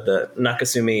episode, the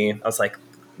Nakasumi. I was like,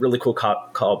 really cool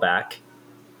callback.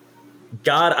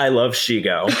 God, I love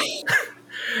Shigo.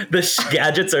 The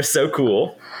gadgets are so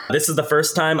cool. This is the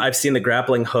first time I've seen the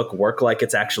grappling hook work like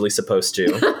it's actually supposed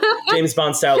to. James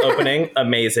Bond style opening,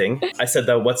 amazing. I said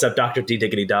the "What's up, Dr. D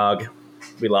Diggity Dog?"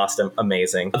 We lost him,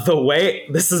 amazing. The way,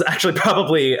 this is actually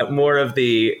probably more of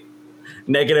the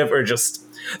negative, or just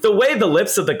the way the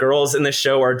lips of the girls in this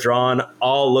show are drawn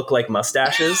all look like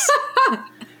mustaches.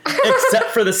 Except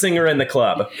for the singer in the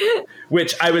club,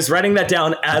 which I was writing that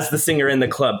down as the singer in the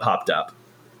club popped up.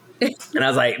 And I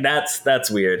was like,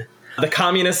 that's weird. The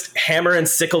communist hammer and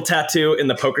sickle tattoo in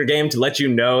the poker game to let you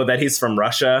know that he's from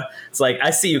Russia. It's like,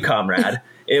 I see you, comrade.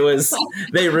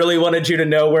 They really wanted you to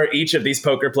know where each of these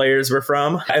poker players were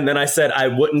from. And then I said I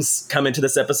wouldn't come into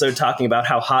this episode talking about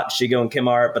how hot Shigo and Kim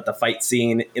are, but the fight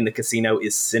scene in the casino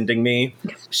is sending me.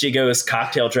 Shigo's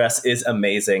cocktail dress is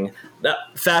amazing.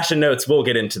 Fashion notes, we'll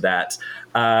get into that.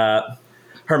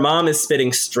 Her mom is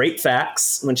spitting straight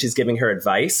facts when she's giving her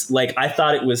advice. Like, I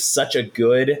thought it was such a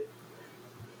good,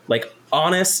 like,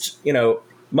 honest, you know,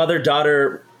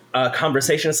 mother-daughter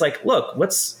conversation. It's like, look,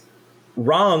 what's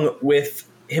wrong with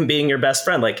him being your best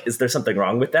friend? Like, is there something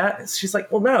wrong with that? And she's like,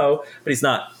 well, no, but he's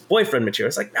not boyfriend material.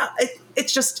 It's like, no,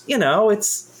 it's just, you know,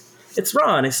 it's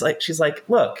wrong. It's like, she's like,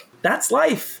 look, that's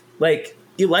life. Like,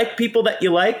 you like people that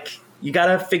you like. You got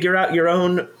to figure out your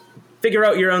own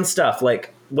stuff.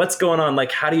 Like, what's going on?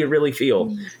 Like, how do you really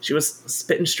feel? She was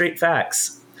spitting straight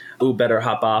facts. Ooh, better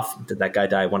hop off. Did that guy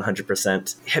die?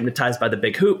 100%. Hypnotized by the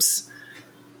big hoops.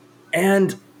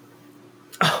 And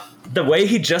the way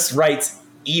he just writes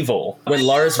evil, when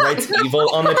Lars writes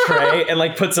evil on the tray and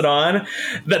like puts it on,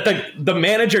 that the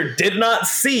manager did not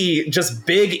see just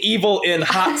big evil in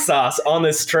hot sauce on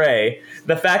this tray.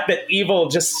 The fact that evil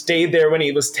just stayed there when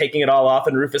he was taking it all off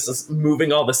and Rufus is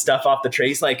moving all the stuff off the tray.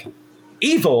 He's like,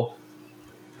 evil?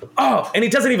 Oh, and he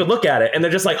doesn't even look at it. And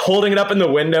they're just like holding it up in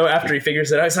the window after he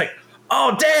figures it out. He's like,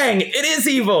 oh, dang, it is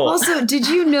evil. Also, did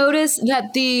you notice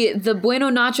that the Bueno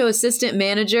Nacho assistant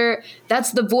manager,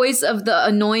 that's the voice of the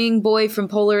annoying boy from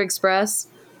Polar Express?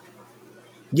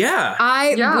 Yeah.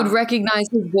 I Yeah. would recognize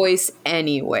his voice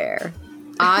anywhere.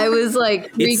 I was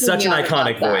like, It's such an freaking out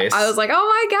iconic about that. voice. I was like,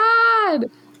 oh my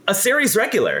God. A series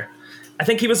regular. I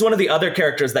think he was one of the other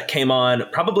characters that came on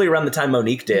probably around the time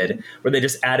Monique did, where they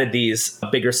just added these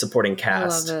bigger supporting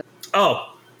cast. love it.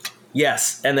 Oh,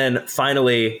 yes. And then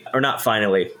finally, or not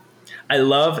finally, I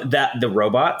love that the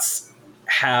robots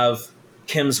have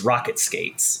Kim's rocket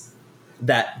skates.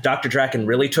 That Dr. Draken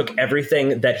really took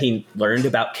everything that he learned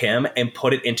about Kim and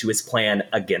put it into his plan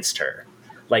against her.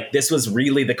 Like, this was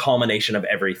really the culmination of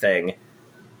everything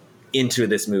into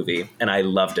this movie, and I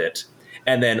loved it.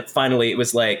 And then finally, it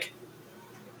was like,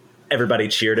 everybody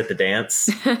cheered at the dance.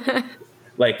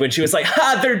 Like, when she was like,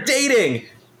 ha, they're dating!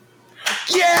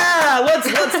 Yeah,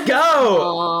 let's go!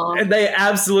 Aw. And they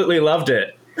absolutely loved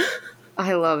it.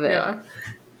 I love it. Yeah.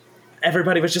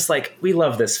 Everybody was just like, we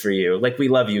love this for you. Like, we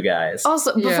love you guys.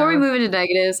 Also, before we Yeah. move into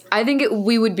negatives, I think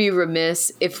we would be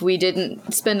remiss if we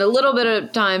didn't spend a little bit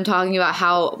of time talking about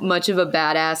how much of a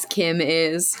badass Kim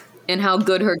is and how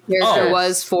good her character Oh.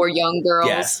 was for young girls.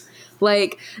 Yes.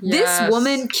 Like, this Yes.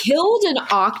 woman killed an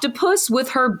octopus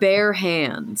with her bare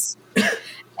hands.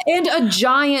 And a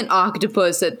giant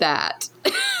octopus at that.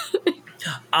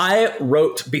 I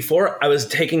wrote, before I was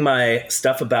taking my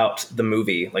stuff about the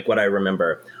movie, like what I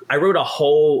remember, I wrote a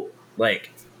whole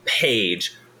like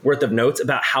page worth of notes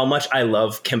about how much I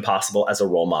love Kim Possible as a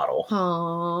role model.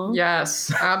 Aww.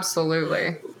 Yes,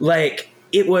 absolutely. Like,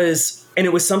 it was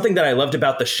something that I loved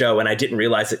about the show, and I didn't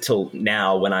realize it till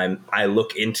now when I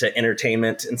look into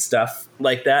entertainment and stuff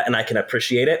like that, and I can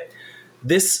appreciate it.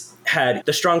 This had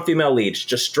the strong female leads,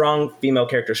 just strong female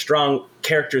characters, strong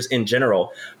characters in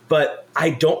general. But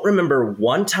I don't remember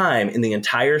one time in the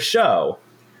entire show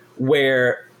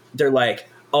where they're like,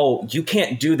 oh, you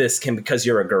can't do this, Kim, because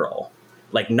you're a girl.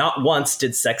 Like, not once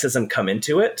did sexism come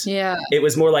into it. Yeah. It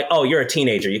was more like, oh, you're a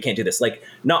teenager, you can't do this. Like,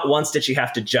 not once did she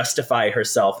have to justify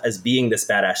herself as being this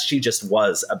badass. She just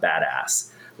was a badass.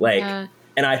 Like, Yeah.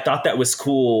 and I thought that was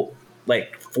cool,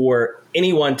 like, for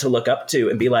anyone to look up to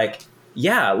and be like,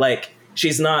 yeah, like,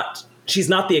 she's not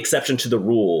the exception to the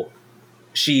rule.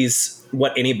 She's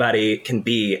what anybody can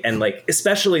be. And, like,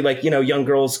 especially, like, you know, young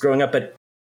girls growing up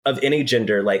of any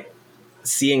gender, like,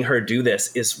 seeing her do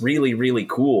this is really, really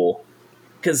cool.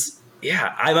 Because,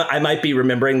 yeah, I might be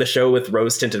remembering the show with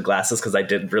rose-tinted glasses because I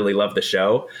did really love the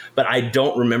show, but I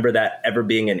don't remember that ever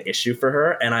being an issue for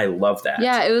her, and I love that.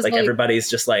 Yeah, it was like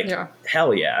everybody's just like, Yeah.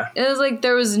 hell yeah. It was like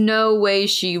there was no way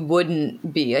she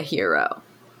wouldn't be a hero.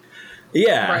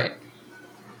 Yeah. Right.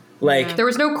 Like, There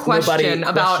was no nobody question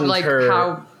about questioned like her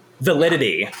how.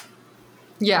 validity.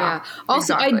 Yeah.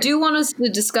 Also, I exactly. do want us to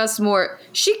discuss more.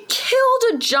 She killed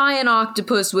a giant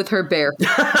octopus with her bare.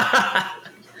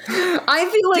 I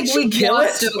feel like Did she we kill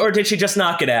glossed it, over- or did she just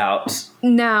knock it out?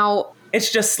 Now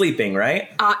It's just sleeping, right?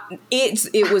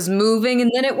 it was moving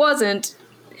and then it wasn't.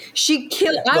 She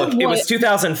killed. Look, it was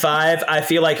 2005. I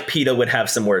feel like PETA would have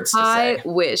some words to I say.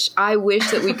 wish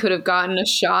that we could have gotten a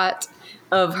shot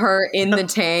of her in the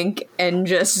tank and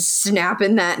just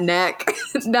snapping that neck.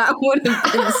 That would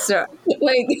have been so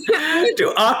like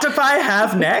Do octopi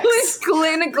have necks? with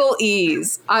clinical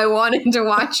ease. I wanted to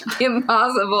watch Kim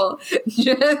Possible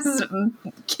just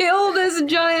kill this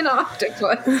giant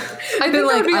octopus. I think that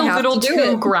would be a little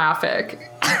too graphic.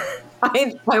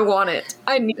 I want it.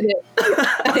 I need it.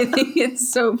 I think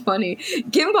it's so funny.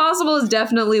 Kim Possible is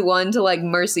definitely one to like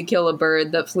mercy kill a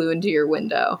bird that flew into your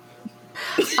window.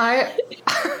 I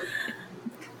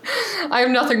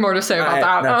have nothing more to say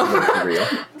about that.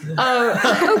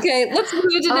 Real. Okay, let's move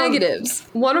into negatives.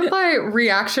 One of my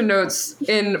reaction notes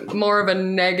in more of a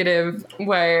negative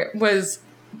way was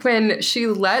when she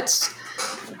lets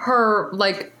her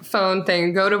like phone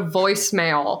thing go to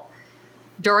voicemail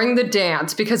during the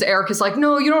dance because Eric is like,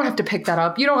 no, you don't have to pick that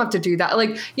up. You don't have to do that.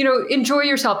 Like, you know, enjoy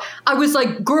yourself. I was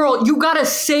like, girl, you gotta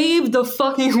save the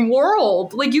fucking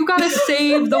world. Like, you gotta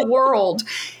save the world.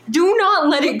 Do not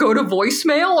let it go to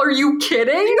voicemail. Are you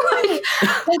kidding? Like,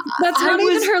 That's I not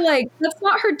was- even her like. That's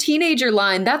not her teenager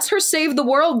line. That's her save the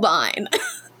world line.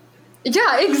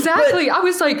 yeah, exactly. But I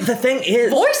was like, The thing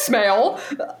is, voicemail?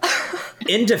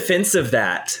 in defense of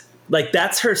that, like,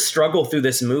 that's her struggle through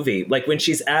this movie. Like, when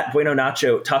she's at Bueno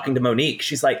Nacho talking to Monique,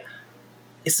 she's like,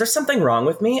 is there something wrong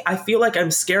with me? I feel like I'm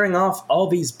scaring off all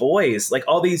these boys, like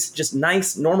all these just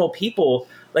nice, normal people.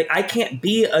 Like, I can't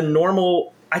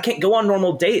go on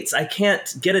normal dates. I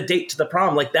can't get a date to the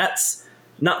prom. Like, that's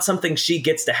not something she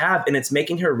gets to have. And it's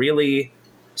making her really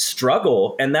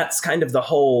struggle. And that's kind of the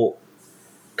whole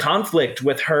conflict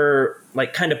with her,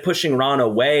 like kind of pushing Ron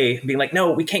away, being like,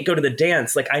 no, we can't go to the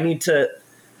dance. Like,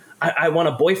 I want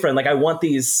a boyfriend. Like, I want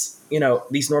these,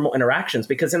 these normal interactions,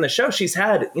 because in the show she's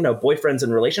had, boyfriends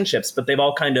and relationships, but they've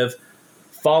all kind of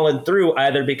fallen through,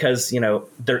 either because,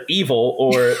 they're evil,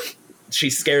 or she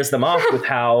scares them off with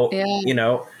how,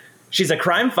 she's a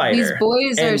crime fighter. These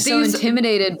boys are so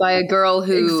intimidated by a girl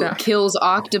who kills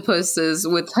octopuses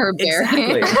with her bare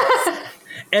hands.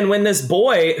 And when this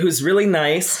boy who's really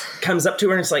nice comes up to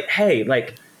her and is like, hey,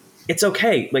 like, it's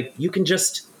okay. Like, you can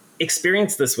just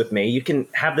experience this with me. You can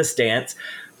have this dance.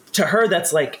 To her,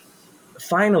 that's like,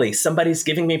 finally, somebody's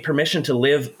giving me permission to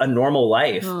live a normal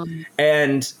life.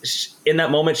 And in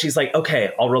that moment, she's like,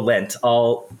 okay, I'll relent.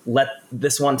 I'll let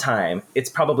this one time. It's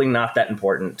probably not that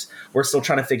important. We're still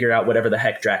trying to figure out whatever the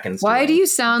heck Draken's doing. Why do you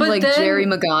sound like Jerry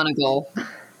McGonagall?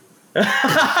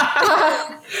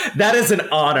 That is an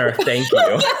honor. Thank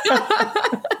you.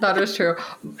 That is true.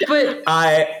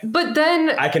 But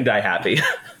then I can die happy.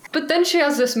 But then she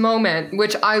has this moment,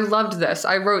 which I loved this.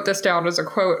 I wrote this down as a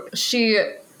quote. She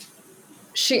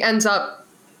ends up,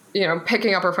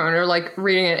 picking up her phone or like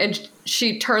reading it, and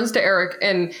she turns to Eric,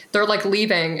 and they're like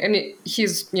leaving, and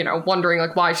he's, wondering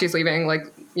like why she's leaving, like,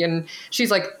 and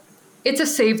she's like, it's a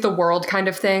save the world kind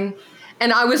of thing.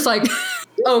 And I was like,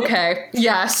 okay,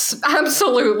 yes,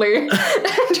 absolutely.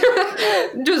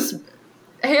 Just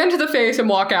hand to the face and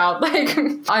walk out. Like,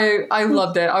 I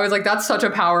loved it. I was like, that's such a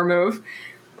power move.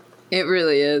 It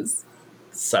really is.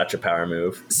 Such a power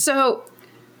move. So,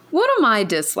 one of my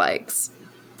dislikes.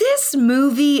 This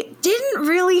movie didn't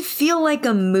really feel like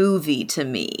a movie to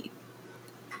me.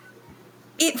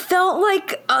 It felt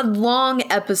like a long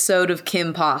episode of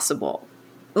Kim Possible.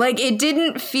 Like, it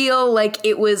didn't feel like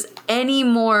it was any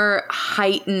more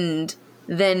heightened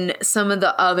than some of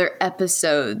the other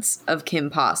episodes of Kim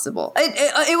Possible.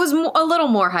 It was a little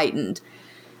more heightened.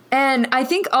 And I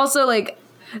think also, like,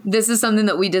 this is something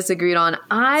that we disagreed on.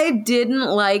 I didn't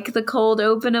like the cold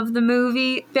open of the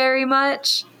movie very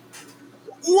much.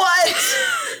 What?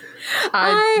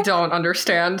 I don't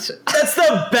understand. That's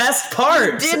the best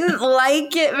part. Didn't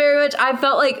like it very much. I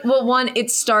felt like, well, one,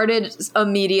 it started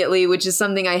immediately, which is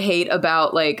something I hate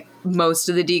about, like, most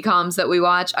of the DCOMs that we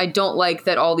watch. I don't like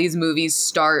that all these movies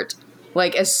start,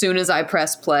 like, as soon as I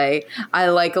press play. I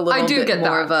like a little bit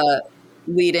more of a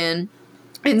lead in.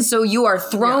 And so you are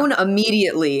thrown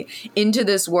immediately into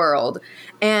this world.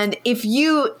 And if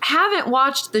you haven't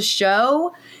watched the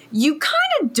show, you kind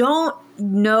of don't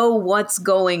know what's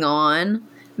going on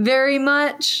very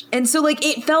much. And so, like,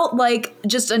 it felt like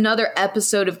just another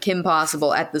episode of Kim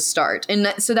Possible at the start.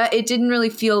 And so that it didn't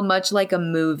really feel much like a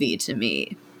movie to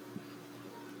me.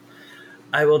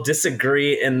 I will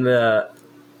disagree in the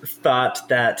thought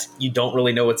that you don't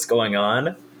really know what's going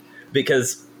on,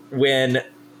 because when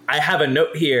I have a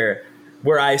note here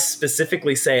where I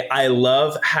specifically say, I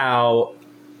love how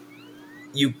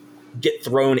you get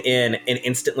thrown in and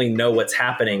instantly know what's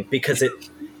happening, because it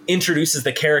introduces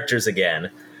the characters again.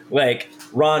 Like,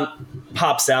 Ron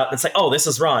pops out and it's like, oh, this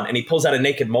is Ron. And he pulls out a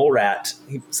naked mole rat.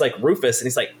 He's like, Rufus. And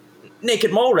he's like,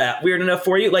 naked mole rat, weird enough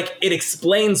for you? Like, it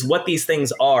explains what these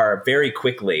things are very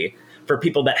quickly for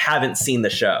people that haven't seen the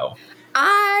show.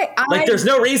 Like, there's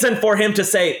no reason for him to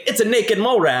say it's a naked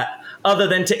mole rat, other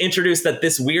than to introduce that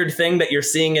this weird thing that you're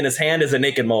seeing in his hand is a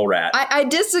naked mole rat. I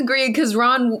disagree, because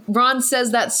Ron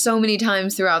says that so many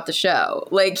times throughout the show.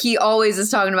 Like, he always is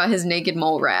talking about his naked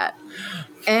mole rat.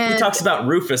 And he talks about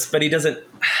Rufus, but he doesn't.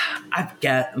 I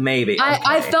get maybe. Okay.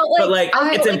 I felt like, but like,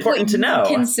 it's important to know.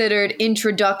 Considered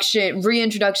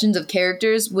reintroductions of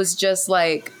characters was just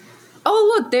like,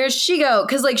 oh, look, there's Shigo.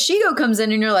 Because, like, Shigo comes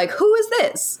in and you're like, who is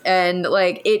this? And,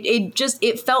 like,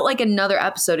 it felt like another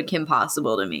episode of Kim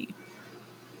Possible to me.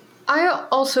 I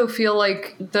also feel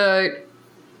like the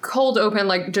cold open,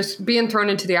 like, just being thrown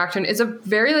into the action is a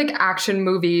very, like, action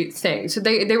movie thing. So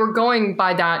they were going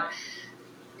by that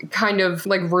kind of,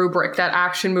 like, rubric, that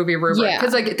action movie rubric.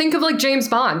 Because, like, think of, like, James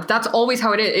Bond. That's always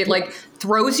how it is. It, like,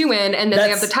 throws you in, and then they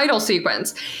have the title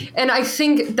sequence. And I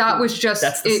think that was just...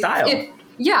 That's the style.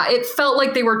 It felt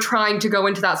like they were trying to go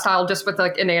into that style just with,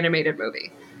 like, an animated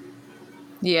movie.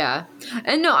 Yeah.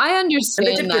 And no, I understand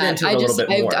and they did that. Get into it a little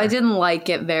bit more. I didn't like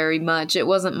it very much. It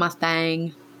wasn't my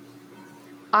thing.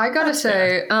 I gotta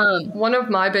say, one of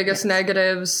my biggest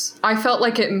negatives, I felt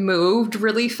like it moved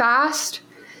really fast.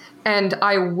 And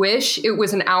I wish it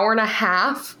was an hour and a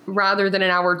half rather than an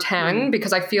hour 10,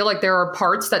 because I feel like there are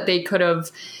parts that they could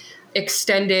have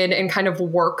extended and kind of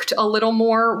worked a little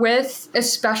more with,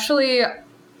 especially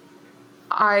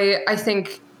I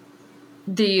think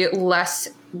the less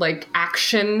like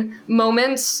action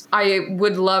moments. I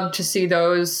would love to see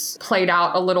those played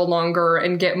out a little longer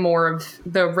and get more of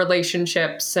the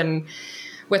relationships, and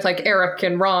with like Eric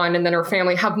and Ron and then her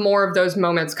family, have more of those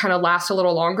moments kind of last a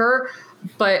little longer.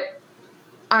 But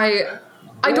I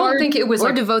don't think it was or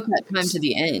like, devote that time to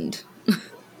the end.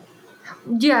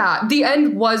 yeah, the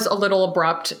end was a little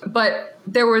abrupt, but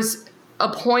there was a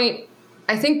point,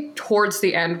 I think towards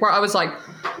the end, where I was like,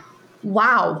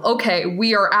 wow, okay,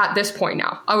 we are at this point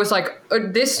now. I was like,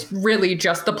 this really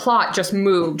just, the plot just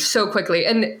moved so quickly.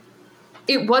 And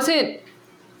it wasn't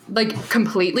like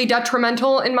completely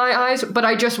detrimental in my eyes, but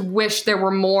I just wish there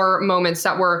were more moments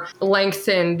that were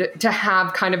lengthened to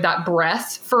have kind of that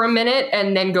breath for a minute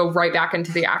and then go right back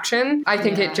into the action. I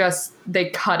think it just, they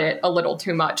cut it a little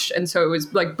too much. And so it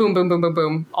was like boom, boom, boom, boom,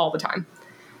 boom all the time.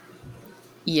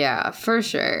 Yeah, for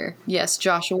sure. Yes,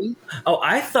 Joshua. Oh,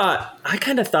 I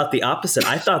kind of thought the opposite.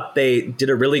 I thought they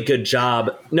did a really good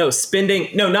job. No,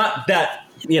 not that,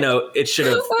 it should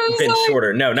have been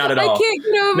shorter. No, not at all. I can't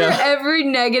get over every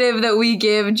negative that we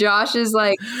give. Josh is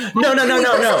like, no.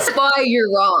 This is why you're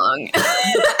wrong.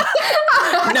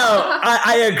 No,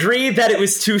 I agree that it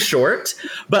was too short,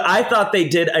 but I thought they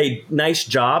did a nice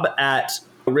job at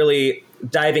really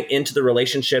diving into the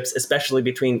relationships, especially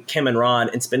between Kim and Ron,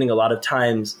 and spending a lot of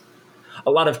time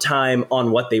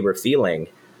on what they were feeling.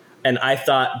 And I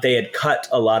thought they had cut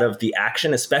a lot of the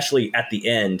action, especially at the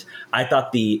end. I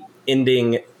thought the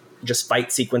ending, just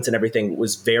fight sequence and everything,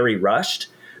 was very rushed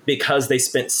because they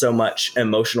spent so much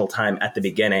emotional time at the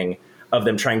beginning of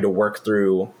them trying to work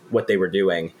through what they were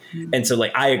doing. Mm-hmm. And so,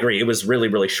 like, I agree, it was really,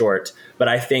 really short. But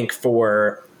I think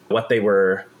for what they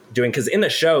were doing, because in the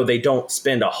show, they don't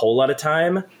spend a whole lot of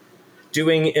time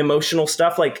doing emotional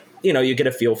stuff. Like, you get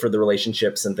a feel for the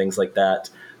relationships and things like that.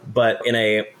 But in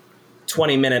a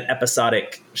 20-minute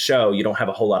episodic show, you don't have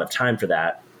a whole lot of time for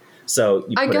that. So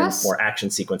you put in more action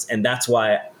sequence. And that's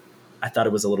why I thought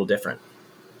it was a little different.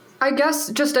 I guess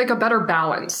just like a better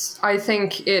balance. I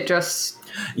think it just...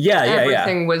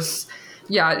 everything was...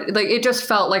 Yeah, like it just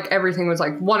felt like everything was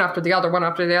like one after the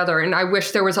other. And I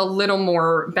wish there was a little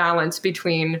more balance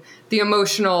between the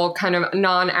emotional kind of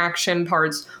non-action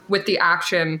parts with the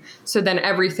action. So then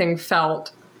everything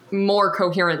felt more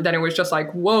coherent than it was just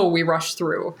like, whoa, we rushed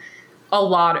through a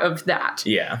lot of that.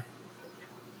 Yeah.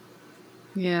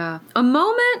 Yeah. A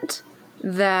moment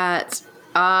that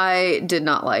I did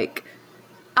not like.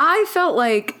 I felt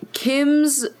like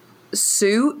Kim's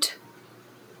suit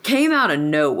came out of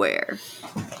nowhere.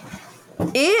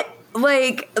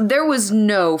 There was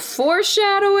no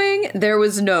foreshadowing. There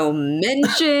was no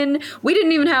mention. We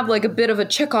didn't even have like a bit of a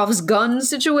Chekhov's gun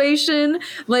situation.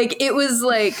 Like, it was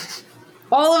like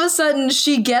all of a sudden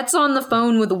she gets on the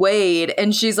phone with Wade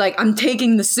and she's like, I'm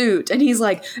taking the suit. And he's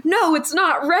like, no, it's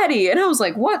not ready. And I was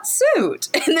like, what suit?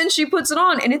 And then she puts it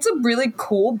on and it's a really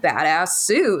cool, badass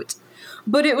suit.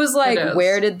 But it was like,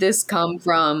 where did this come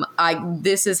from?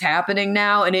 This is happening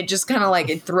now. And it just kind of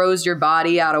like, it throws your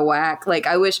body out of whack. Like,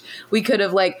 I wish we could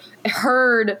have like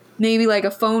heard maybe like a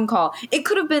phone call. It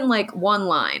could have been like one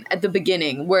line at the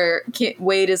beginning where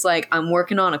Wade is like, I'm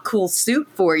working on a cool suit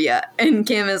for you. And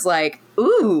Kim is like,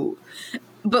 ooh.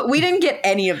 But we didn't get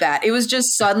any of that. It was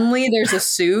just suddenly there's a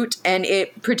suit and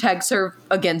it protects her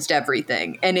against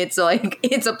everything. And it's like,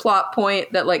 it's a plot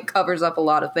point that like covers up a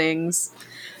lot of things.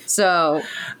 So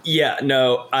yeah,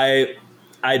 no, I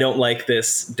don't like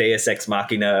this Deus Ex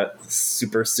Machina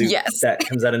super suit that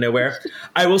comes out of nowhere.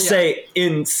 I will say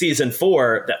in season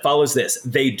 4 that follows this,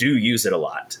 they do use it a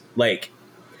lot. Like,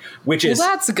 which is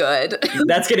that's good.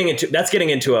 that's getting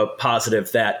into a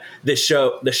positive that the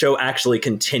show actually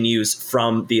continues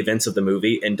from the events of the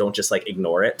movie and don't just like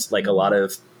ignore it like a lot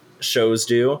of shows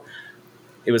do.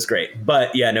 It was great.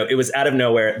 But yeah, no, it was out of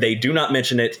nowhere. They do not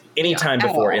mention it any time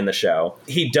before in the show.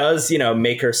 He does,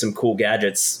 make her some cool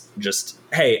gadgets. Just,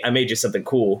 hey, I made you something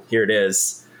cool. Here it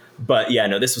is. But yeah,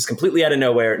 no, this was completely out of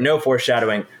nowhere. No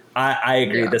foreshadowing. I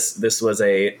agree. Yeah. This was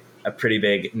a pretty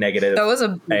big negative. That was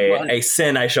a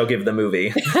sin I shall give the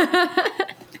movie.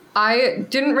 I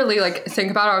didn't really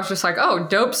think about it. I was just like, oh,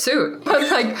 dope suit.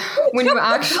 But when you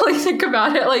actually think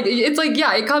about it, it's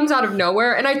it comes out of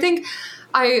nowhere. And I think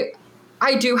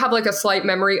I do have a slight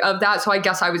memory of that. So I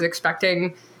guess I was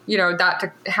expecting, that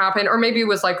to happen. Or maybe it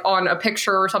was on a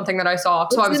picture or something that I saw.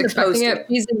 So I was expecting it.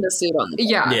 He's in the suit on the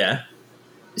poster. Yeah. Yeah.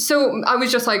 So I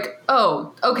was just like,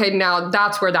 oh, okay, now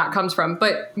that's where that comes from.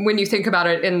 But when you think about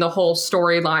it in the whole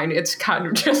storyline, it's kind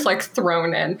of just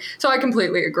thrown in. So I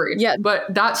completely agree. Yeah.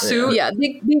 But that suit. Yeah,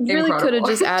 they really could have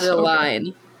just added a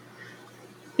line.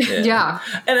 Yeah.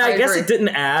 And I guess it didn't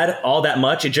add all that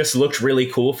much. It just looked really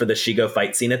cool for the Shigo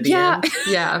fight scene at the end.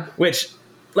 Yeah. Which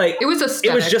like It was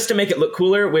it was just to make it look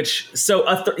cooler, which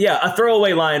a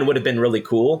throwaway line would have been really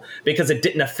cool because it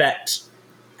didn't affect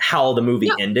how the movie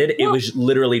ended. It was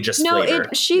literally just flavor.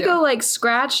 Shigo like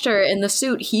scratched her and the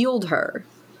suit healed her.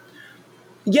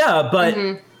 Yeah, but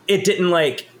it didn't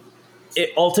like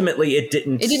it ultimately it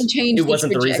didn't change. It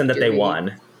wasn't the reason that they trajectory.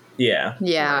 won. Yeah.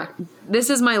 Yeah. This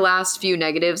is my last few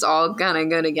negatives all kind of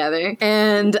go together.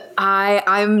 And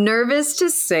I'm nervous to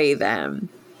say them.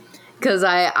 Because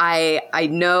I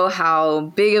know how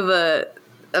big of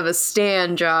a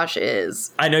stan Josh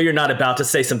is. I know you're not about to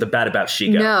say something bad about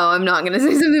Shigo. No, I'm not going to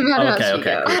say something bad about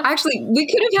Shigo. Okay. Actually, we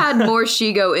could have had more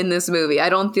Shigo in this movie. I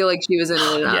don't feel like she was in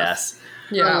it enough. Yes.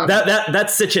 Yeah.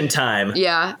 That's Sitchin time.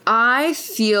 Yeah. I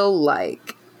feel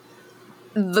like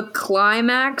the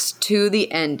climax to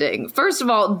the ending. First of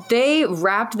all, they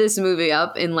wrapped this movie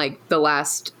up in like the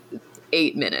last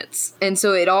 8 minutes. And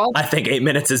so it all... I think 8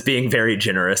 minutes is being very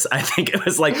generous. I think it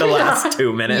was like the last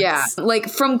 2 minutes. Yeah. Like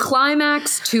from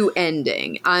climax to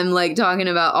ending. I'm like talking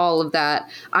about all of that.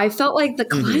 I felt like the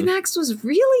climax was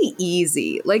really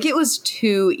easy. Like it was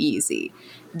too easy.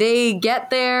 They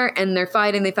get there and they're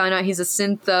fighting. They find out he's a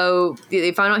syntho.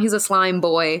 They find out he's a slime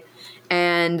boy.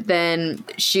 And then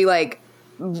she like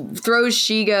throws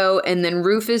Shigo, and then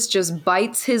Rufus just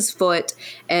bites his foot,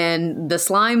 and the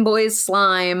slime boy's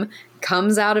slime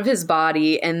comes out of his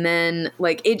body, and then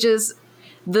like it just,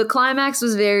 the climax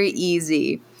was very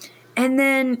easy. And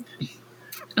then,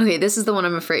 okay, this is the one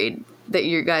I'm afraid that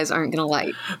you guys aren't gonna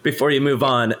like. Before you move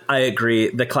on, I agree.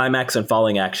 The climax and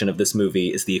falling action of this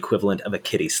movie is the equivalent of a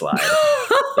kiddie slide.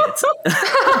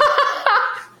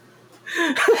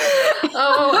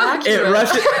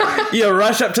 You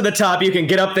rush up to the top, you can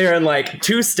get up there in like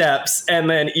 2 steps, and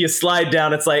then you slide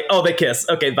down. It's like, oh, they kiss.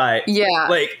 Okay, bye. Yeah.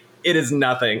 Like, it is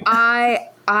nothing. I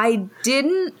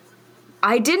didn't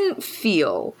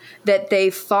feel that they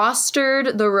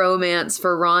fostered the romance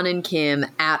for Ron and Kim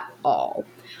at all.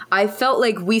 I felt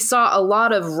like we saw a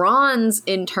lot of Ron's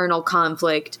internal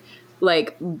conflict,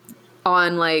 like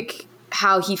on like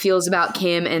how he feels about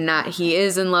Kim and that he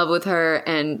is in love with her,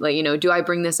 and like, you know, do I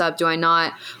bring this up? Do I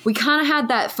not? We kind of had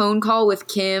that phone call with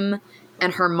Kim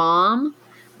and her mom,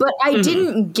 but I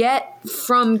didn't get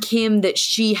from Kim that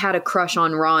she had a crush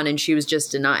on Ron and she was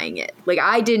just denying it. Like,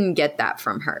 I didn't get that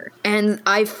from her. And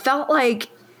I felt like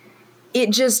it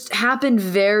just happened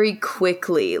very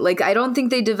quickly. Like, I don't think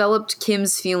they developed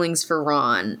Kim's feelings for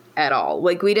Ron at all.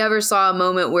 Like, we never saw a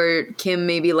moment where Kim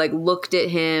maybe, like, looked at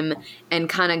him and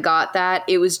kind of got that.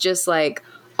 It was just, like,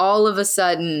 all of a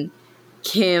sudden,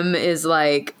 Kim is,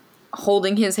 like,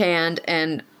 holding his hand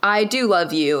and, I do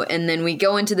love you. And then we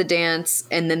go into the dance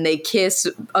and then they kiss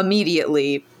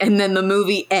immediately. And then the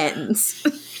movie ends.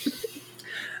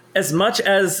 As much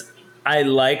as I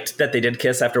liked that they did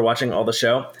kiss after watching all the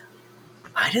show,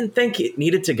 I didn't think it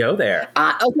needed to go there.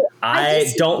 Okay.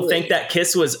 I don't think that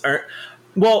kiss was earned.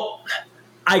 Well,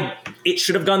 it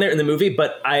should have gone there in the movie,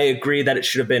 but I agree that it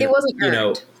should have been, It wasn't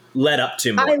earned. led up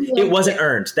to more. It wasn't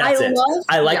earned. That's it.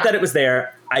 I like that it was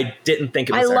there. I didn't think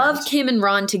it was earned. I love Kim and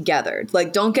Ron together.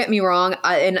 Like, don't get me wrong.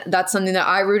 And that's something that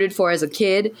I rooted for as a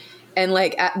kid. And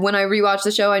like when I rewatch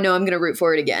the show, I know I'm going to root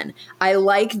for it again. I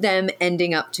like them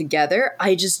ending up together.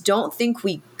 I just don't think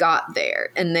we got there.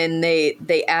 And then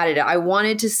they added it. I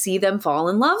wanted to see them fall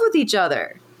in love with each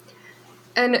other.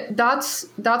 And that's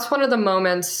one of the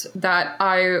moments that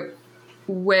I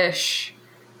wish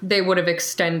they would have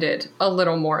extended a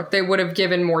little more. They would have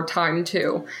given more time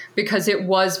to, because it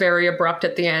was very abrupt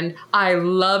at the end. I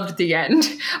loved the end,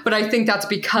 but I think that's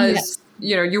because,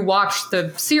 you know, you watch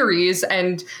the series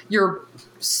and you're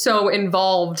so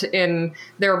involved in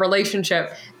their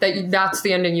relationship that that's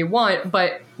the ending you want.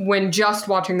 But when just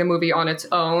watching the movie on its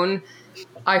own,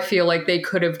 I feel like they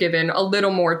could have given a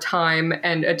little more time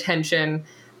and attention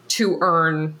to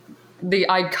earn the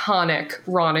iconic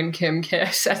Ron and Kim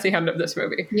kiss at the end of this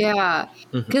movie. Yeah.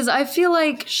 Because I feel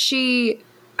like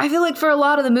for a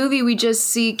lot of the movie, we just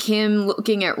see Kim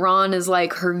looking at Ron as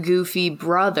like her goofy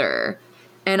brother.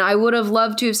 And I would have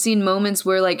loved to have seen moments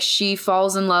where like she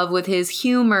falls in love with his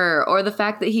humor or the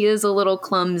fact that he is a little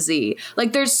clumsy.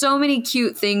 Like, there's so many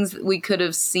cute things that we could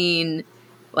have seen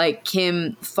like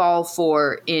Kim fall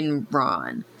for in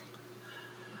Ron.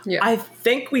 Yeah. I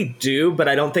think we do, but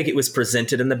I don't think it was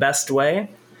presented in the best way,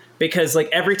 because like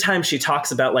every time she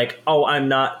talks about like, oh, I'm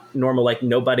not normal, like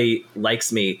nobody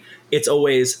likes me, it's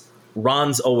always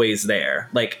Ron's always there.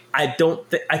 Like, I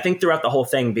think throughout the whole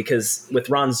thing, because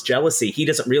with Ron's jealousy, he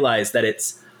doesn't realize that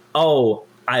it's, oh,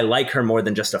 I like her more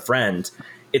than just a friend.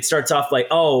 It starts off like,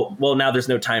 oh, well, now there's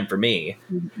no time for me.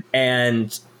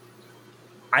 And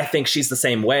I think she's the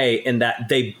same way in that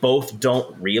they both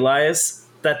don't realize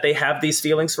that they have these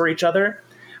feelings for each other,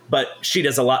 but she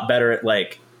does a lot better at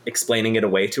like explaining it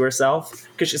away to herself,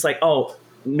 because she's like, oh,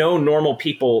 no normal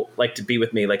people like to be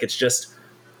with me. Like, it's just,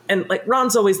 and like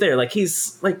Ron's always there. Like,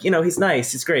 he's like, he's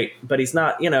nice, he's great, but he's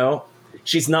not,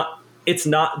 she's not, it's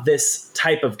not this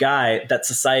type of guy that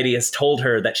society has told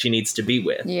her that she needs to be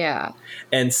with. Yeah.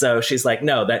 And so she's like,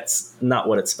 no, that's not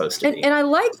what it's supposed to be. And I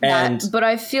like that, but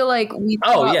I feel like we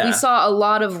saw a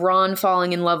lot of Ron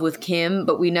falling in love with Kim,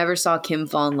 but we never saw Kim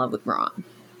fall in love with Ron.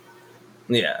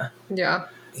 Yeah. Yeah.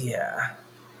 Yeah.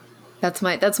 That's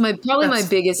my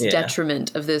biggest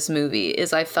detriment of this movie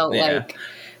is I felt like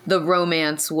the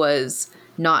romance was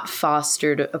not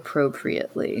fostered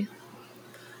appropriately.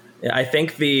 Yeah, I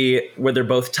think where they're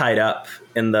both tied up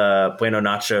in the Bueno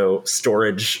Nacho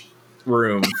storage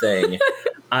room thing,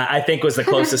 I think was the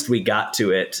closest we got to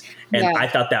it. And I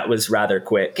thought that was rather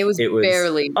quick. It was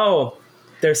barely. Oh,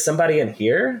 there's somebody in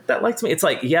here that likes me. It's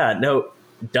like, yeah, no,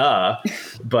 duh.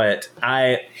 But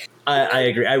I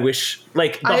agree. I wish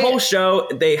like the whole show,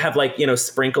 they have like,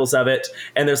 sprinkles of it.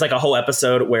 And there's like a whole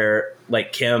episode where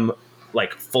like Kim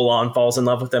like full on falls in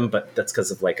love with him, but that's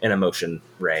because of like an emotion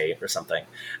ray or something.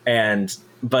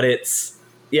 But it's,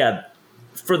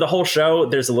 for the whole show,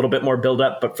 there's a little bit more build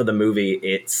up, but for the movie,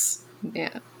 it's,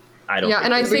 I don't. Yeah.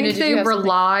 And I think they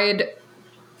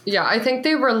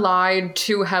relied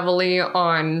too heavily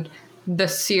on the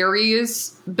series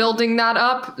building that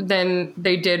up than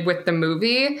they did with the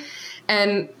movie.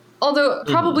 And although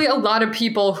probably a lot of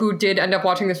people who did end up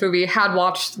watching this movie had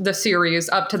watched the series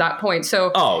up to that point.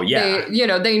 So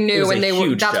they knew,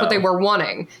 and that's what they were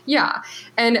wanting. Yeah.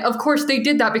 And of course they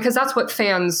did that because that's what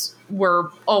fans were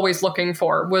always looking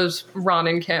for, was Ron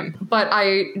and Kim. But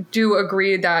I do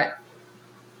agree that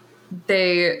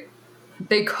they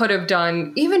could have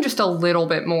done even just a little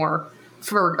bit more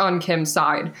on Kim's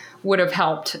side would have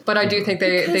helped. But I do think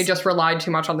they just relied too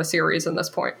much on the series in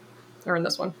this point, or in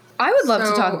this one. I would love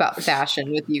to talk about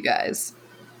fashion with you guys.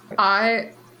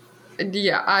 I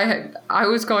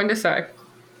was going to say,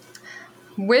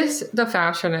 with the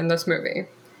fashion in this movie,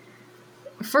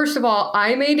 first of all,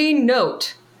 I made a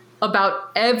note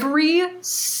about every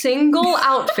single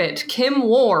outfit Kim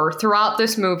wore throughout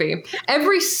this movie.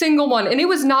 Every single one. And it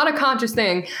was not a conscious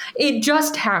thing. It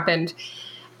just happened.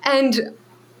 And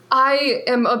I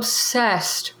am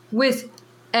obsessed with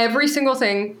every single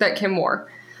thing that Kim wore.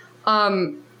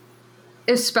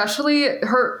 Especially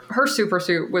her super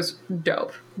suit was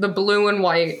dope. The blue and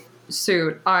white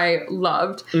suit I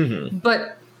loved. Mm-hmm.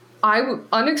 But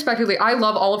unexpectedly, I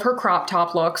love all of her crop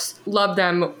top looks. Love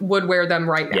them, would wear them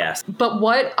right now. Yes. But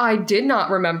what I did not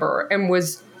remember and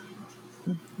was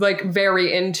like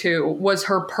very into was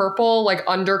her purple like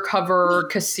undercover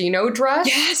casino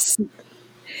dress.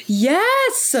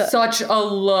 Yes. Such a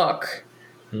look.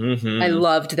 Mm-hmm. I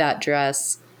loved that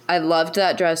dress. I loved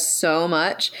that dress so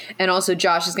much. And also,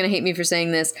 Josh is going to hate me for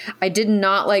saying this. I did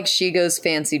not like Shigo's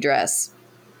fancy dress.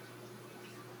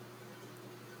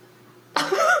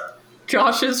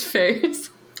 Josh's face.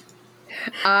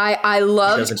 I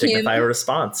loved Kim. Doesn't dignify a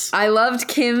response. I loved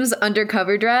Kim's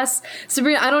undercover dress.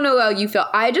 Sabrina, I don't know how you felt.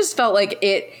 I just felt like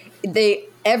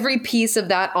every piece of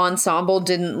that ensemble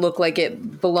didn't look like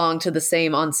it belonged to the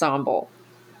same ensemble.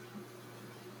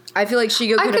 I feel like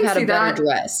Shigo could have had a better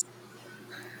dress.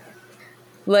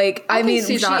 Like, I mean,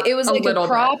 it was like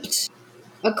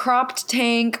a cropped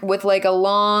tank with like a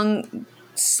long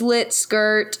slit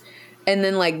skirt and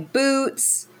then like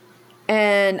boots.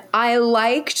 And I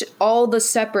liked all the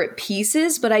separate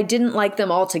pieces, but I didn't like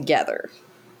them all together.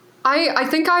 I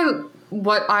think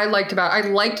what I liked I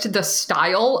liked the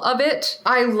style of it.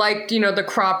 I liked, the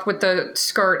crop with the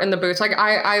skirt and the boots. Like,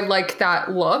 I like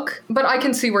that look, but I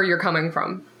can see where you're coming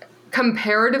from.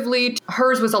 Comparatively,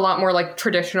 hers was a lot more like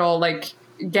traditional, like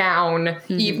gown,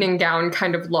 evening gown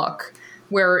kind of look,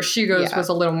 where Shigo's was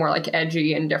a little more like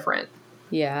edgy and different.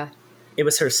 Yeah. It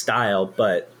was her style,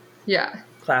 but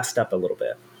classed up a little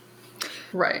bit.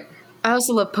 Right. I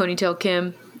also love ponytail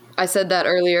Kim. I said that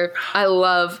earlier. I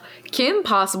love Kim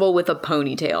Possible with a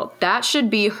ponytail. That should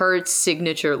be her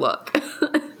signature look.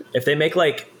 If they make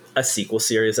like a sequel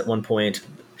series at one point,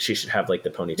 she should have like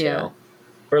the ponytail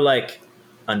or like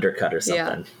undercut or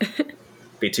something. Yeah.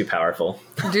 Be too powerful.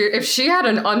 Dude, if she had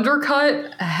an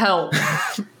undercut, help.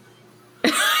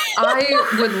 I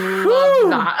would love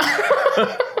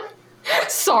that.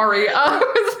 Sorry.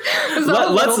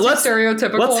 Let's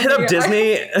stereotypical? Let's hit up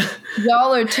Disney.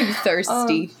 Y'all are too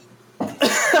thirsty.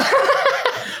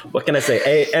 What can I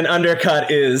say? An undercut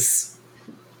is...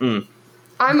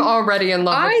 I'm already in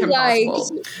love with Kim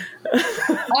Possible.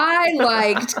 I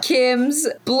liked Kim's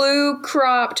blue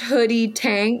cropped hoodie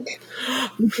tank.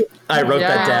 I wrote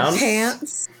that down.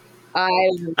 Pants.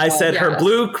 I said her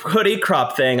blue hoodie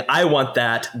crop thing. I want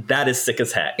that. That is sick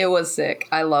as heck. It was sick.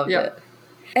 I loved it.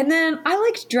 And then I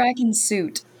liked Dragon's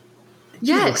suit.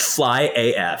 Yes. Fly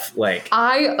AF. Like,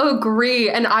 I agree.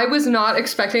 And I was not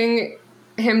expecting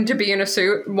him to be in a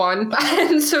suit, one.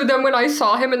 And so then when I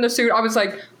saw him in the suit, I was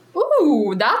like,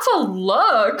 ooh, that's a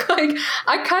look. Like,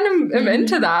 I kind of am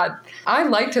into that. I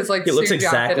liked his, like, it looks suit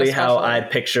exactly jacket, how I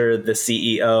picture the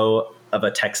CEO of a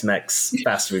Tex-Mex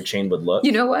fast food chain would look.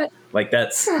 You know what? Like,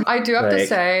 that's... I do have to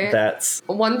say, that's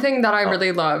one thing that I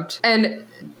really loved, and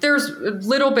there's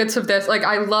little bits of this, like,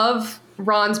 I love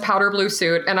Ron's powder blue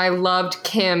suit, and I loved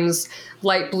Kim's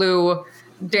light blue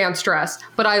dance dress,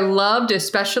 but I loved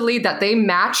especially that they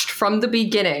matched from the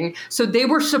beginning. So they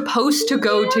were supposed to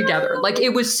go together. Like,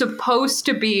 it was supposed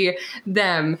to be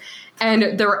them.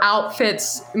 And their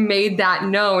outfits made that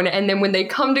known. And then when they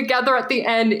come together at the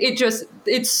end,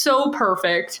 it's so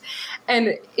perfect.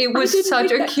 And it was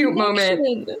such a cute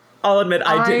moment. I'll admit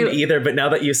I didn't either, but now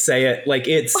that you say it, like,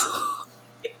 it's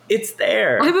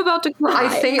there. I'm about to cry. I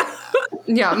think,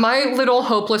 yeah, my little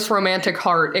hopeless romantic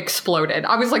heart exploded.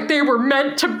 I was like, they were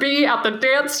meant to be at the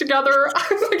dance together. I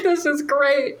was like, this is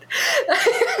great.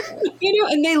 You know,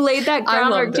 and they laid that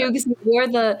groundwork too, because they wore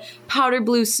the powder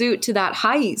blue suit to that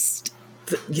heist.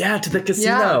 To the casino.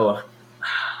 Yeah.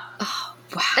 Oh,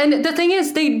 wow. And the thing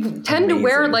is, they tend to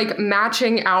wear, like,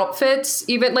 matching outfits,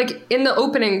 even, like, in the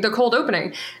opening, the cold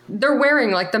opening. They're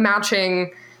wearing, like, the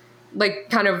matching, like,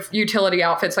 kind of utility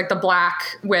outfits, like the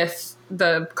black with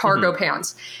the cargo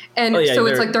pants. And so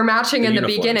it's like they're matching in the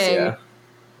beginning.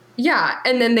 Yeah.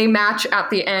 And then they match at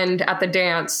the end at the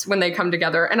dance when they come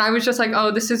together. And I was just like,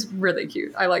 oh, this is really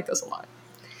cute. I like this a lot.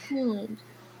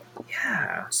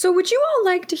 Yeah. So would you all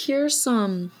like to hear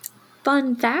some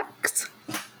fun facts?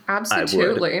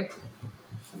 Absolutely.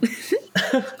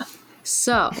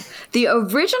 So the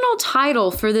original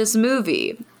title for this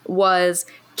movie was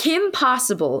Kim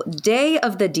Possible, Day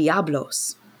of the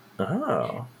Diablos.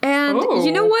 Oh. And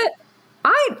you know what?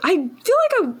 I feel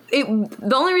like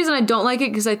the only reason I don't like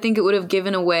it because I think it would have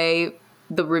given away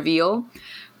the reveal.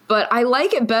 But I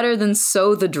like it better than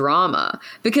So the Drama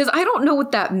because I don't know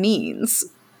what that means.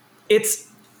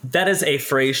 That is a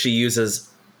phrase she uses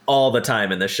all the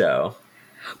time in the show.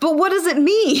 But what does it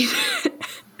mean?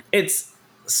 It's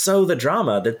so the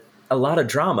drama, a lot of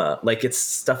drama. Like, it's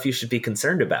stuff you should be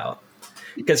concerned about.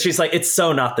 Because she's like, it's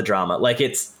so not the drama. Like,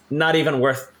 it's not even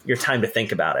worth your time to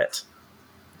think about it.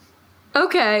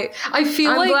 Okay. I'm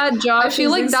glad Josh I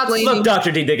feel like that's... Look,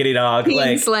 Dr. D. Diggity Dog.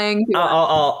 Like, slang.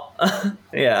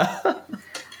 Yeah.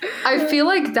 I feel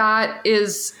like that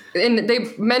is... And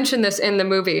they mentioned this in the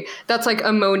movie. That's like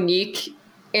a Monique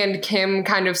and Kim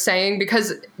kind of saying,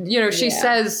 because, you know, she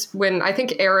says when I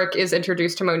think Eric is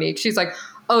introduced to Monique, she's like,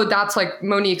 oh, that's like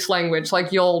Monique's language.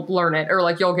 Like, you'll learn it or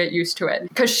like you'll get used to it.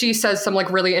 Because she says some like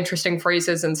really interesting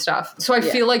phrases and stuff. So I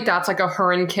feel like that's like a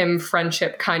her and Kim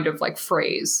friendship kind of like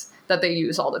phrase that they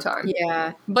use all the time.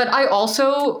 Yeah. But I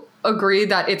also agree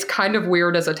that it's kind of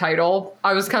weird as a title.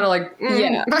 I was kind of like,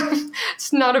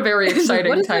 it's not a very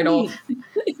exciting title.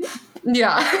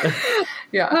 Yeah.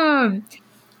 Yeah.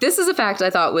 This is a fact I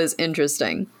thought was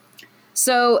interesting.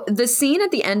 So the scene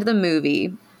at the end of the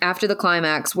movie, after the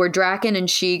climax, where Draken and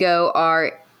Shigo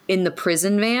are in the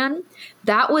prison van,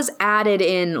 that was added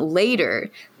in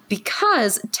later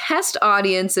because test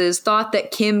audiences thought that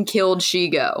Kim killed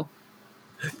Shigo.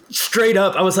 Straight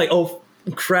up, I was like, oh,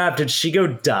 crap, did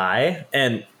Shigo die?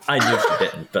 And I knew she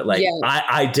didn't, but like,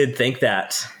 I did think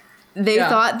that. They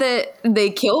thought that they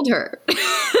killed her.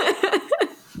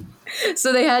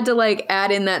 So they had to like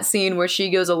add in that scene where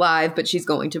Shigo's alive, but she's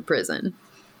going to prison.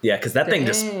 Yeah, because that thing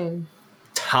just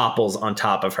topples on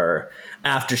top of her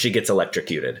after she gets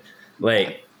electrocuted.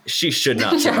 Like, she should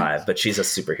not survive, but she's a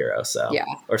superhero, so. Yeah.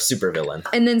 Or supervillain.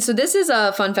 And then, so this is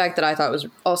a fun fact that I thought was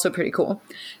also pretty cool.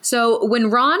 So when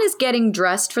Ron is getting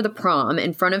dressed for the prom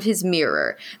in front of his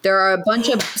mirror, there are a bunch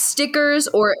of stickers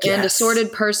and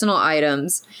assorted personal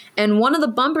items. And one of the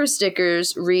bumper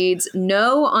stickers reads,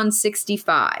 "No on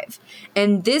 65."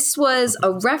 And this was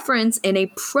a reference and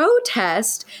a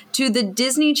protest to the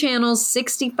Disney Channel's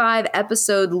 65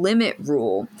 episode limit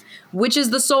rule, which is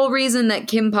the sole reason that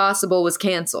Kim Possible was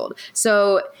canceled.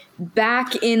 So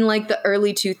back in like the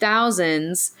early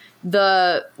 2000s,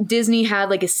 the Disney had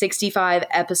like a 65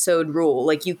 episode rule.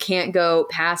 Like, you can't go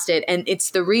past it. And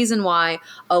it's the reason why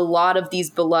a lot of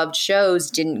these beloved shows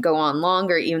didn't go on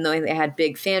longer, even though they had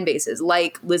big fan bases,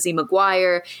 like Lizzie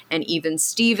McGuire and even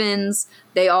Stevens.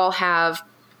 They all have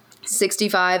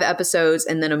 65 episodes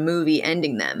and then a movie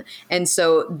ending them. And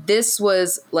so this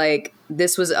was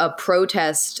a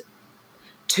protest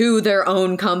to their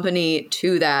own company,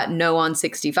 to that No on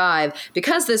 65,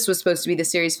 because this was supposed to be the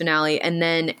series finale, and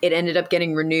then it ended up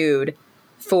getting renewed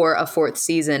for a 4th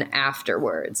season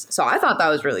afterwards. So I thought that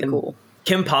was really cool.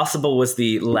 Kim Possible was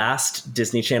the last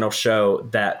Disney Channel show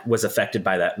that was affected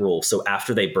by that rule. So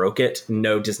after they broke it,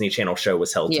 no Disney Channel show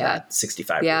was held to that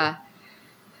 65 rule.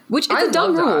 Which is a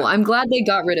dumb rule. I'm glad they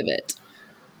got rid of it.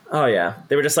 Oh, yeah.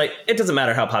 They were just like, it doesn't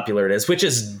matter how popular it is, which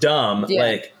is dumb. Yeah.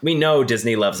 Like, we know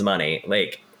Disney loves money.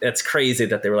 Like, it's crazy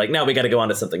that they were like, no, we got to go on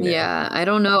to something new. Yeah, I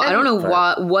don't know.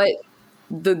 What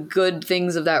the good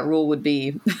things of that rule would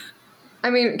be. I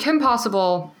mean, Kim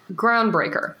Possible,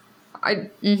 groundbreaker. I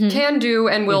can do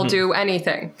and will do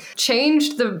anything.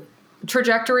 Changed the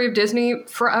trajectory of Disney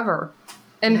forever.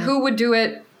 And who would do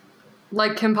it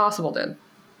like Kim Possible did?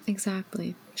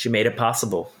 Exactly. She made it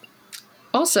possible.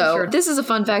 Also, this is a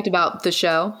fun fact about the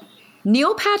show.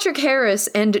 Neil Patrick Harris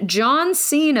and John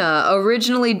Cena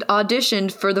originally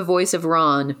auditioned for the voice of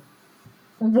Ron.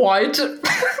 What?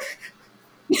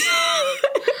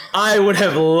 I would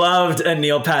have loved a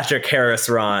Neil Patrick Harris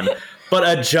Ron, but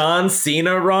a John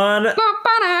Cena Ron?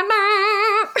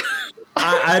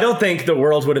 I don't think the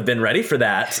world would have been ready for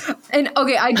that. And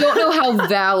okay, I don't know how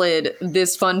valid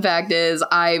this fun fact is.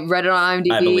 I read it on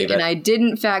IMDb and I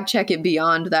didn't fact check it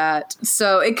beyond that.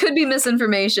 So it could be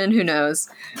misinformation, who knows.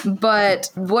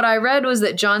 But what I read was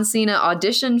that John Cena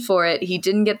auditioned for it, he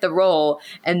didn't get the role,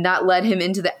 and that led him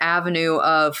into the avenue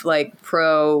of like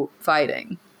pro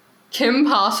fighting. Kim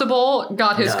Possible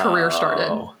got his career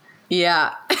started.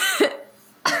 Yeah.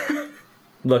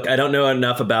 Look, I don't know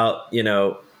enough about,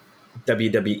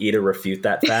 WWE to refute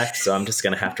that fact, so I'm just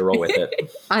going to have to roll with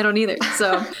it. I don't either.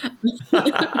 So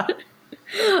I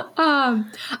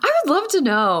would love to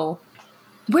know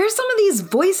where some of these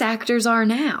voice actors are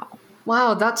now.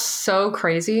 Wow, that's so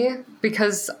crazy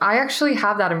because I actually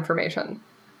have that information.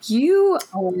 You're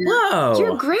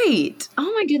great.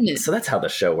 Oh my goodness. So that's how the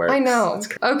show works. I know.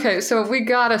 Okay, so we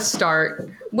got to start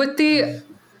with the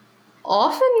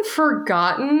often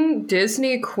forgotten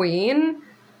Disney queen,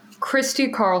 Christy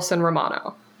Carlson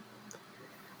Romano.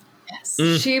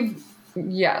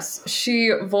 Yes.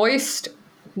 She voiced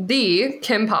the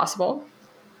Kim Possible.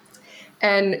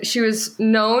 And she was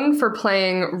known for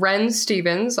playing Ren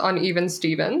Stevens on Even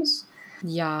Stevens.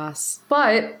 Yes.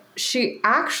 But she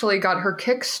actually got her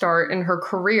kickstart in her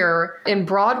career in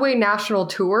Broadway national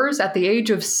tours at the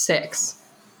age of 6.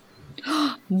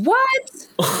 What?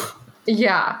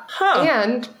 Yeah.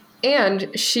 Huh.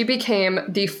 And she became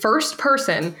the first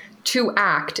person to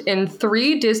act in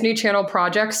 3 Disney Channel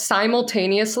projects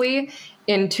simultaneously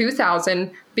in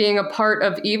 2000, being a part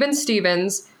of Even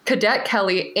Stevens, Cadet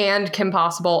Kelly, and Kim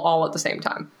Possible all at the same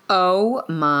time. Oh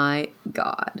my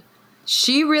God.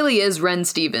 She really is Ren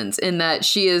Stevens in that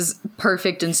she is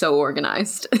perfect and so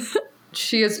organized.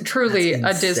 She is truly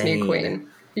a Disney queen.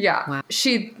 Yeah. Wow.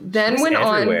 She went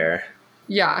everywhere.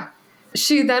 Yeah.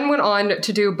 She then went on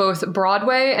to do both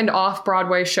Broadway and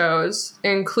off-Broadway shows,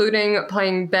 including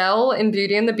playing Belle in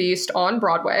Beauty and the Beast on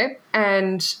Broadway.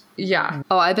 And yeah.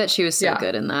 Oh, I bet she was so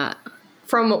good in that.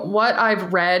 From what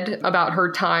I've read about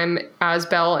her time as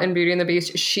Belle in Beauty and the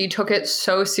Beast, she took it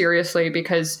so seriously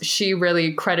because she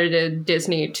really credited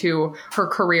Disney to her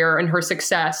career and her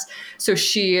success. So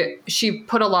she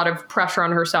put a lot of pressure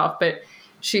on herself, but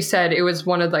she said it was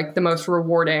one of like the most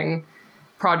rewarding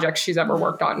projects she's ever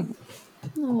worked on.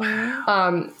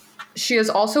 She has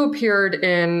also appeared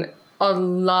in a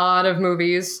lot of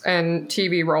movies and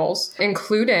TV roles,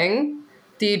 including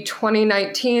the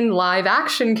 2019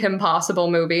 live-action Kim Possible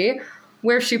movie,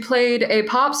 where she played a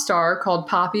pop star called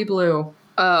Poppy Blue.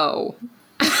 Oh.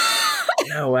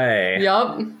 No way.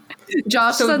 Yup.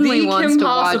 Josh suddenly wants to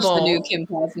watch the new Kim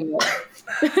Possible.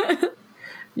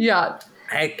 Yeah.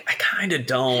 I kind of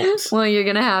don't. Well, you're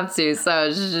going to have to,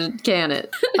 so just can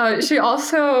it. She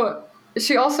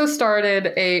also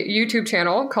started a YouTube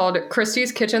channel called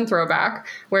Christy's Kitchen Throwback,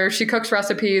 where she cooks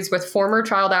recipes with former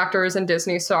child actors and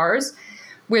Disney stars,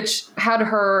 which had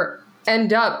her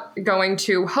end up going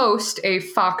to host a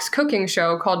Fox cooking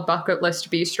show called Bucket List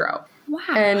Bistro. Wow.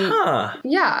 And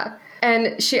yeah.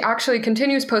 And she actually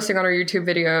continues posting on her YouTube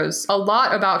videos a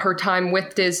lot about her time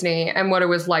with Disney and what it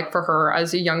was like for her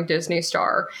as a young Disney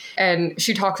star. And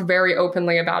she talks very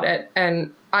openly about it.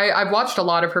 And I've watched a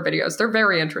lot of her videos. They're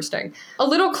very interesting. A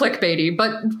little clickbaity,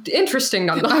 but interesting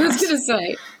nonetheless.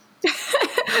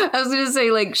 I was going to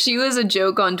say, like, she was a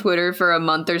joke on Twitter for a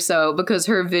month or so because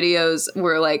her videos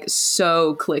were, like,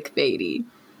 so clickbaity.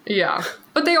 Yeah.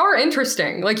 But they are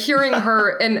interesting. Like hearing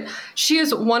her, and she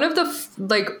is one of the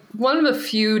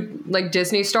few like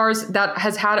Disney stars that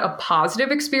has had a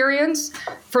positive experience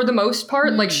for the most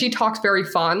part. Like she talks very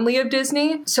fondly of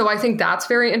Disney. So I think that's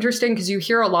very interesting because you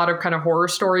hear a lot of kind of horror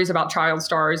stories about child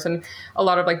stars and a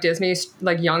lot of like Disney,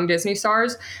 like young Disney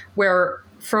stars, where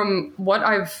from what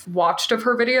I've watched of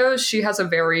her videos, she has a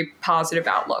very positive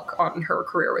outlook on her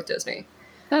career with Disney.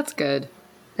 That's good.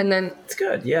 And then It's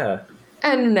good, yeah.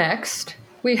 And next,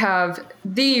 we have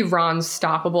the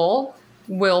Ron-stoppable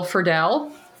Will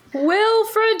Friedle. Will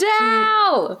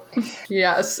Friedle!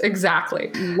 Yes,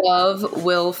 exactly. Love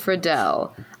Will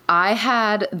Friedle. I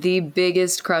had the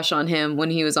biggest crush on him when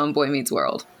he was on Boy Meets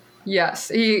World. Yes,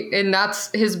 and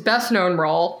that's his best known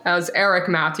role as Eric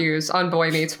Matthews on Boy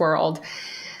Meets World.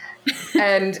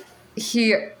 And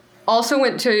he also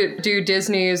went to do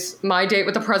Disney's My Date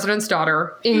with the President's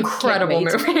Daughter. Incredible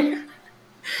movie.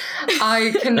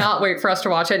 I cannot wait for us to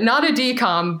watch it. Not a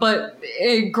DCOM, but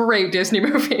a great Disney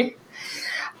movie.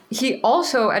 He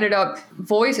also ended up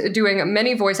doing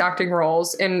many voice acting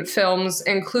roles in films,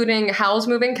 including Howl's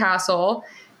Moving Castle,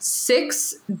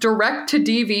 6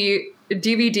 direct-to-DVD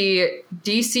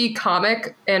DC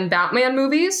comic and Batman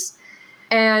movies,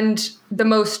 and the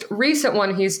most recent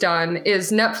one he's done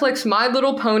is Netflix My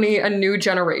Little Pony: A New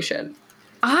Generation.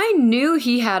 I knew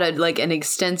he had an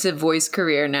extensive voice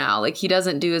career now. Like he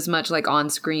doesn't do as much like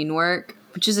on-screen work,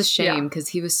 which is a shame because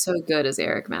he was so good as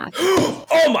Eric Matthews.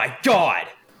 Oh my god!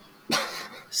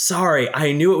 Sorry,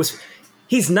 I knew it was...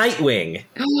 He's Nightwing.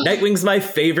 Nightwing's my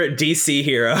favorite DC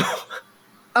hero.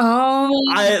 Oh,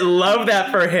 I love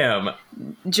that for him.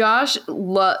 Josh,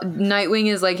 Nightwing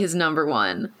is like his number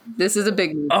one. This is a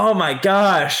big movie. Oh my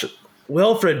gosh.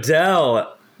 Will Friedle.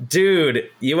 Dude,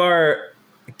 you are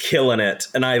killing it.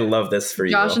 And I love this for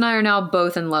you. Josh and I are now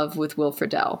both in love with Will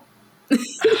Friedle.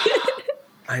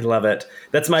 I love it.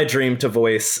 That's my dream, to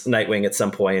voice Nightwing at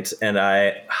some point, and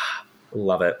I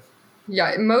love it.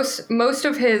 Yeah, most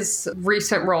of his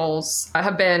recent roles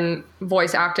have been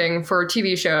voice acting for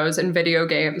TV shows and video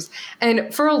games.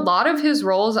 And for a lot of his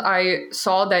roles, I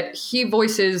saw that he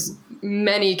voices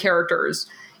many characters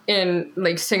in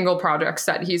like single projects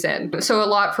that he's in. So a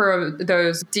lot for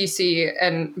those DC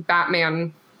and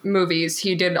Batman movies,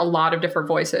 he did a lot of different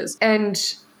voices.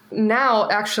 And now,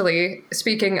 actually,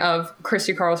 speaking of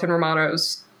Christy Carlton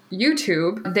Romano's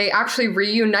YouTube, they actually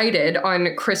reunited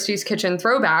on Christie's Kitchen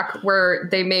Throwback, where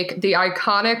they make the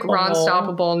iconic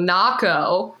Ron-stoppable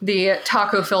Nacho, the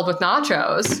taco filled with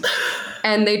nachos,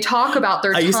 and they talk about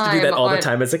their time. I used to do that all the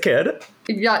time as a kid.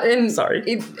 Yeah, and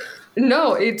Sorry.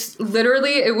 No, it's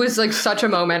literally, it was like such a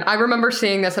moment. I remember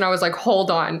seeing this and I was like,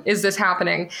 hold on, is this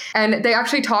happening? And they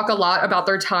actually talk a lot about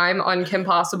their time on Kim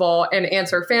Possible and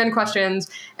answer fan questions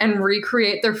and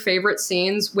recreate their favorite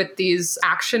scenes with these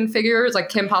action figures, like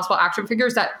Kim Possible action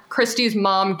figures that Christy's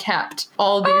mom kept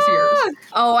all these years.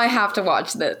 Oh, I have to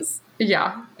watch this.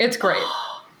 Yeah, it's great.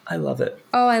 I love it.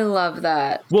 Oh, I love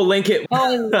that. We'll link it. Oh,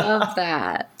 I love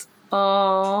that.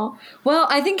 Oh, well,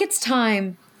 I think it's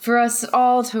time for us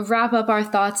all to wrap up our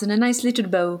thoughts in a nice little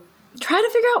bow. Try to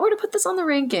figure out where to put this on the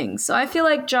rankings. So I feel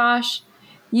like, Josh,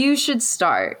 you should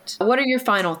start. What are your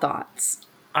final thoughts?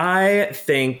 I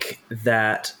think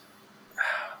that,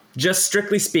 just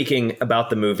strictly speaking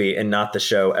about the movie and not the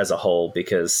show as a whole,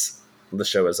 because the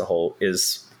show as a whole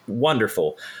is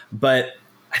wonderful, but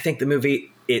I think the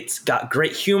movie, it's got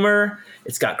great humor,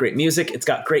 it's got great music, it's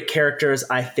got great characters.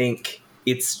 I think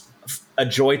it's a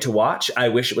joy to watch. I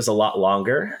wish it was a lot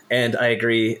longer. And I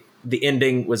agree, the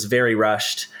ending was very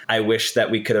rushed. I wish that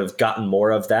we could have gotten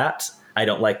more of that. I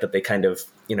don't like that they kind of,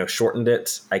 shortened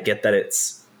it. I get that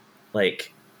it's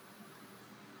like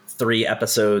 3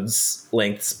 episodes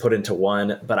lengths put into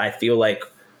one, but I feel like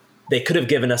they could have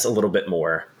given us a little bit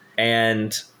more.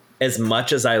 And as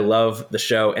much as I love the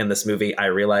show and this movie, I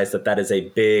realize that is a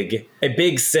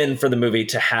big sin for the movie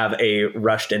to have a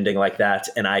rushed ending like that.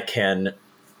 And I can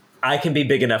be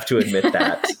big enough to admit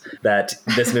that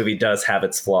this movie does have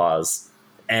its flaws.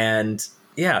 And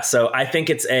yeah, so I think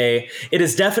it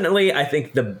is definitely, I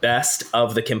think, the best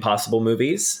of the Kim Possible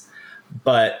movies.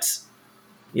 But,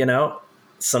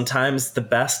 sometimes the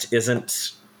best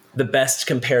isn't the best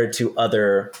compared to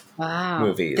other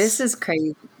movies. This is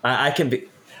crazy. I can be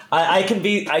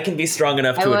strong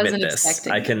enough to admit this.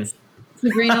 I can.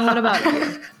 Sabrina, what about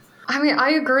you? I mean, I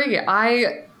agree.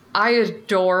 I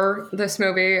adore this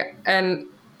movie, and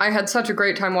I had such a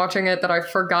great time watching it that I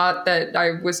forgot that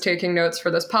I was taking notes for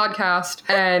this podcast.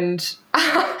 And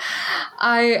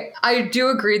I do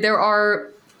agree there are,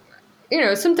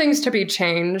 some things to be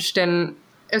changed, and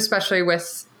especially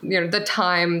with,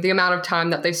 the amount of time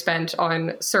that they spent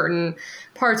on certain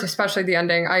parts, especially the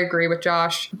ending. I agree with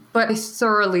Josh, but I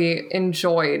thoroughly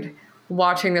enjoyed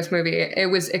watching this movie. It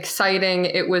was exciting,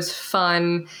 it was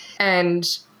fun, and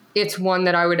it's one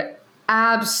that I would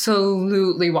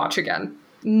absolutely watch again.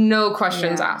 No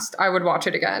questions asked. I would watch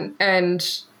it again. And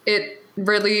it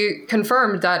really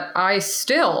confirmed that I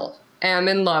still am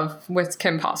in love with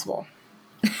Kim Possible.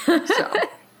 So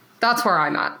that's where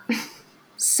I'm at.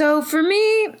 So for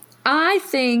me, I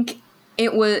think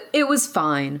it was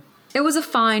fine. It was a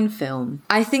fine film.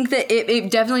 I think that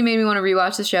it definitely made me want to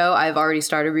rewatch the show. I've already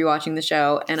started rewatching the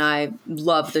show, and I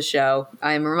love the show.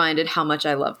 I am reminded how much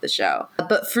I love the show.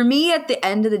 But for me, at the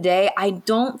end of the day, I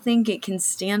don't think it can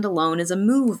stand alone as a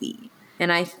movie.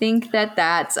 And I think that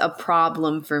that's a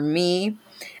problem for me.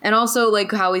 And also,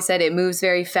 like how we said, it moves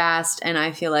very fast, and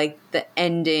I feel like the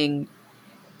ending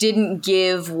didn't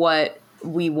give what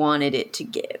we wanted it to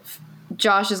give.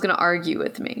 Josh is going to argue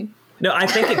with me. No, I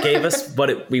think it gave us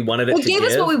what we wanted it to give. It gave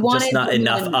us what we wanted, just not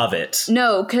enough of it.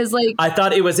 No, because I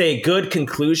thought it was a good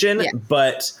conclusion,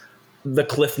 but the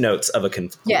cliff notes of a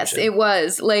conclusion. Yes, it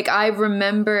was. I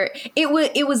remember it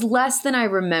was less than I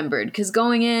remembered, because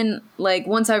going in,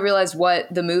 once I realized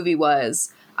what the movie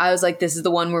was, I was like, this is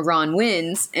the one where Ron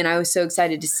wins, and I was so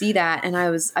excited to see that, and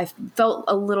I felt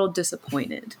a little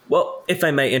disappointed. Well, if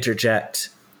I may interject,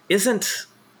 isn't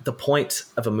the point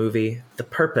of a movie, the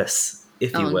purpose,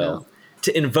 if you will,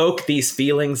 to invoke these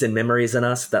feelings and memories in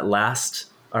us that last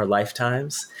our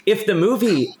lifetimes? If the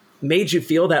movie made you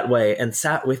feel that way and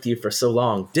sat with you for so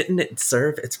long, didn't it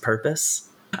serve its purpose?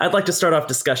 I'd like to start off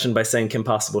discussion by saying Kim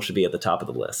Possible should be at the top of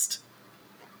the list.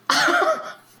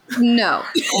 No.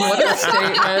 What a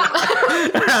statement.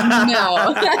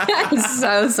 No. I'm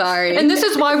so sorry. And this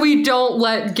is why we don't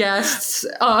let guests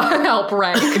help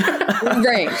rank.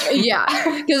 Rank,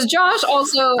 yeah. Because Josh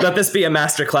also... Let this be a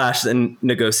masterclass in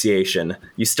negotiation.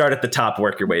 You start at the top,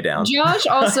 work your way down. Josh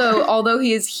also, although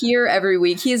he is here every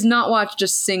week, he has not watched a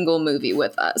single movie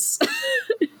with us.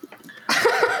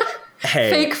 Hey,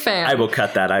 fake fan. I will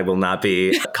cut that. I will not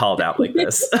be called out like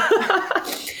this.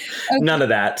 None of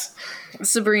that.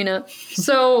 Sabrina.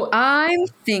 So I'm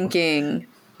thinking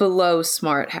Below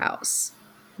Smart House.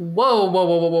 Whoa.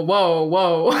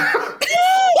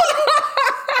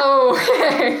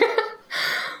 Okay.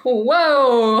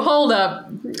 Whoa, hold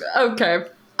up. Okay.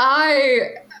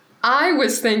 I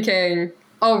was thinking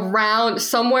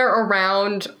somewhere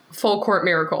around Full Court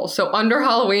Miracle. So under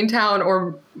Halloween Town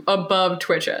or above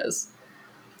Twitches.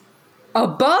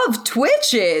 Above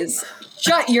Twitches?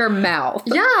 Shut your mouth.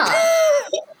 Yeah.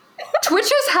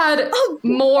 Twitches had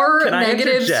more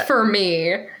negatives for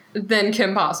me than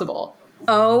Kim Possible.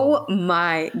 Oh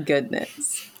my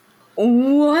goodness.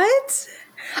 What?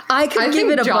 I give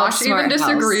it a Josh even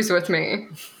disagrees with me.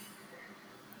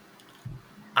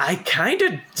 I kind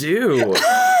of do.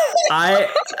 I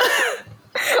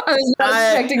was not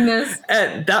expecting this.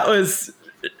 And that was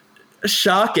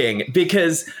shocking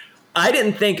because I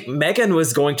didn't think Megan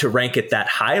was going to rank it that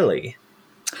highly.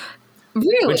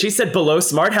 Really? When she said Below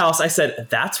Smart House, I said,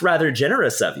 that's rather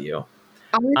generous of you.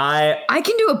 I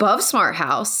can do above Smart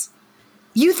House.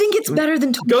 You think it's better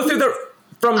than Go through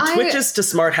from Twitches to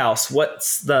Smart House.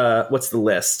 What's the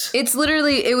list? It's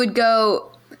literally, it would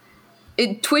go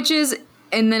Twitches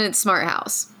and then it's Smart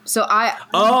House. So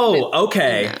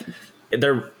okay.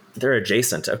 They're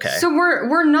adjacent. Okay. So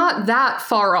we're not that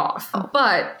far off.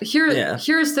 But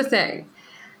here's the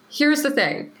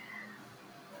thing.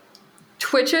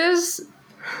 Twitches,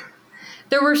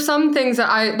 there were some things that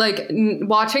I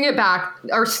watching it back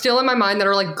are still in my mind that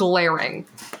are glaring,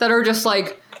 that are just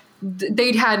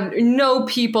they'd had no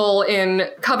people in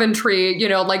Coventry,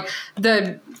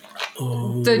 the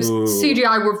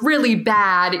CGI were really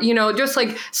bad, just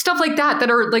stuff like that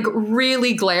are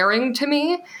really glaring to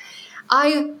me.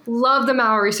 I love the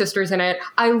Mallory sisters in it.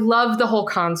 I love the whole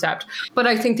concept, but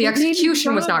I think the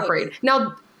execution was not great.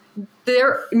 Now,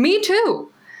 me too.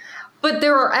 But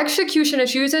there are execution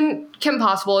issues in Kim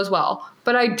Possible as well.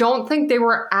 But I don't think they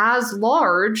were as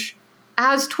large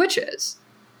as Twitches.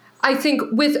 I think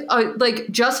with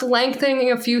just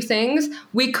lengthening a few things,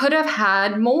 we could have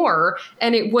had more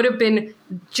and it would have been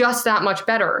just that much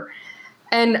better.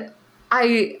 And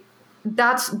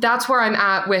that's where I'm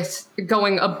at with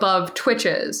going above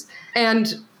Twitches.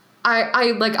 And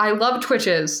I love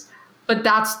Twitches, but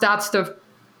that's the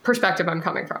perspective I'm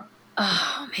coming from.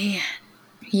 Oh man.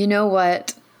 You know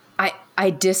what? I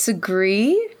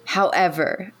disagree.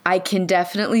 However, I can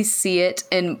definitely see it.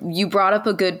 And you brought up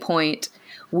a good point.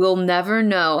 We'll never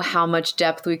know how much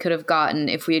depth we could have gotten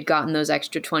if we had gotten those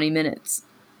extra 20 minutes.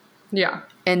 Yeah.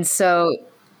 And so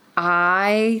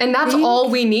And that's think- all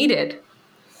we needed.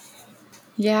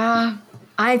 Yeah,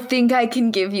 I think I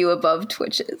can give you above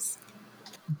Twitches.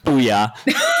 Booyah.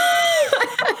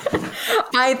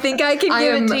 I think I can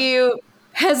give it to you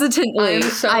hesitantly. I am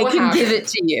so I can happy. give it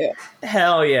to you.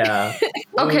 Hell yeah.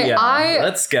 Okay, Booyah.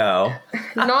 Let's go.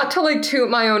 Not to like toot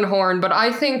my own horn, but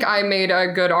I think I made a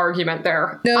good argument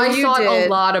there. No, I you thought did. a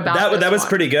lot about That was one.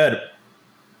 pretty good.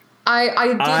 I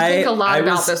did think a lot I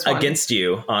about was this one. against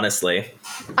you, honestly.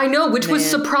 I know, which was Man.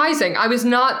 surprising. I was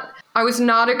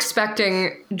not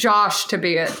expecting Josh to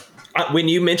be it. When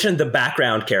you mentioned the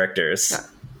background characters.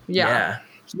 Yeah.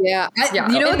 Yeah. Yeah.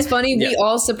 You know And- what's funny? We Yeah.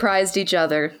 all surprised each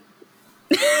other.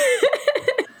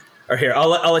 Or here,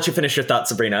 I'll let you finish your thought,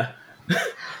 Sabrina.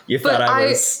 You But thought I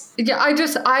was...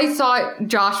 I thought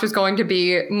Josh was going to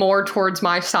be more towards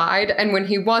my side, and when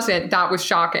he wasn't, that was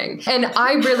shocking. And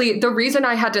the reason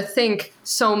I had to think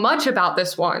so much about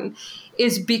this one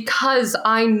is because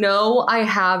I know I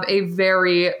have a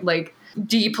very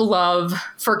deep love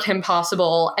for Kim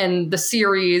Possible and the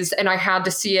series, and I had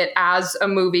to see it as a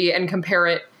movie and compare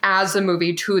it as a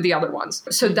movie to the other ones.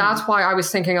 So that's why I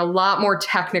was thinking a lot more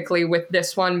technically with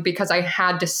this one, because I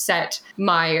had to set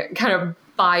my kind of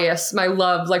bias, my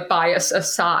love bias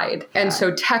aside. And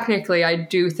so technically I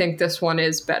do think this one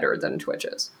is better than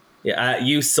Twitches. Yeah,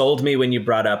 you sold me when you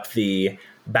brought up the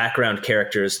background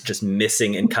characters just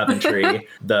missing in Coventry,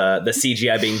 the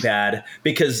CGI being bad,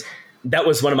 because that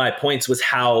was one of my points, was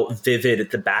how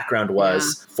vivid the background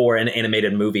was for an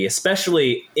animated movie,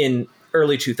 especially in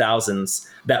early 2000s.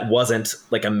 That wasn't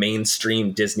like a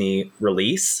mainstream Disney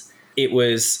release. It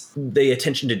was the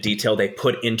attention to detail they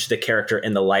put into the character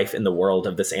and the life and the world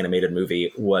of this animated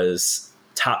movie was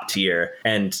top tier.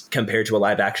 And compared to a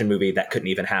live action movie that couldn't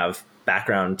even have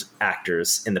background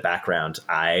actors in the background,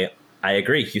 I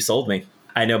agree. You sold me.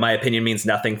 I know my opinion means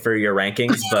nothing for your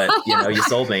rankings, but you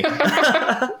sold me.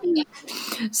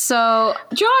 So,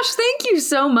 Josh, thank you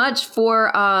so much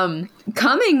for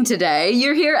coming today.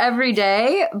 You're here every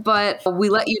day, but we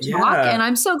let you talk, Yeah. and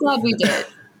I'm so glad we did.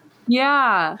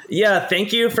 Yeah. Yeah,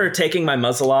 thank you for taking my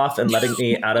muzzle off and letting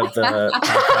me out of the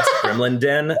podcast gremlin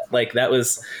den.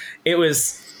 It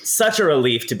was such a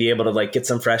relief to be able to get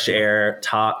some fresh air,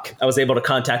 talk. I was able to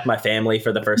contact my family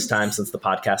for the first time since the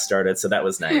podcast started, so that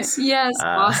was nice. Yes,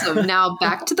 awesome. Now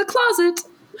back to the closet.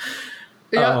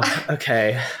 Yeah. Oh,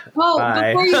 okay. Well,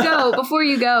 Bye. before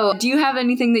you go, do you have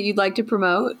anything that you'd like to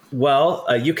promote? Well,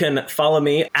 you can follow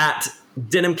me at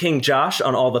Denim King Josh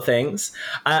on all the things.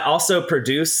 I also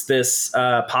produce this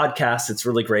podcast. It's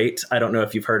really great. I don't know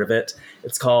if you've heard of it.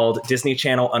 It's called Disney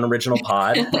Channel Unoriginal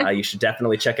Pod. You should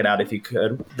definitely check it out if you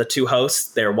could. The two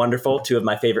hosts, they're wonderful. Two of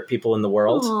my favorite people in the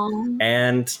world. Aww.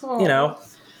 And,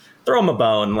 throw them a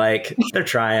bone. They're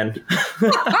trying.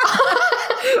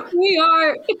 We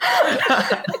are.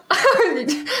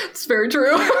 It's very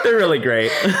true. They're really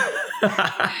great.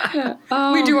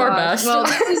 Oh, We do our gosh. best. Well,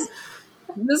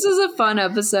 this is a fun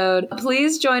episode.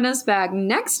 Please join us back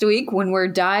next week when we're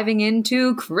diving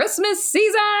into Christmas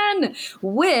season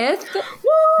with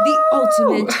the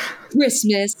ultimate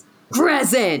Christmas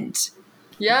present.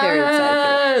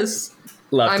 Yes.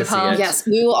 Love I'm to see pumped. it. Yes,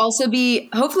 we will also be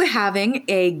hopefully having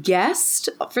a guest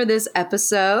for this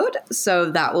episode,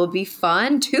 so that will be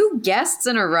fun. 2 guests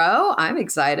in a row. I'm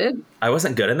excited. I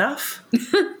wasn't good enough.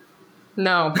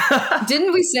 No.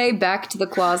 Didn't we say back to the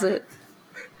closet?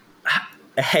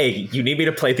 Hey, you need me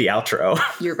to play the outro.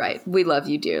 You're right. We love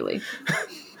you dearly.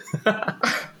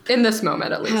 In this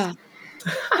moment, at least.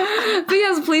 But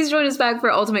yes, please join us back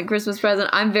for Ultimate Christmas Present.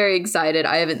 I'm very excited.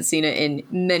 I haven't seen it in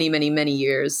many, many, many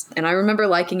years. And I remember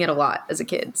liking it a lot as a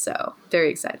kid. So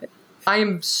very excited. I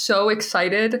am so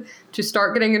excited to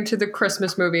start getting into the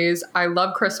Christmas movies. I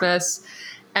love Christmas,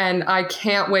 and I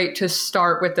can't wait to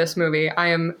start with this movie. I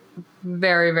am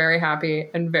very, very happy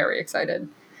and very excited.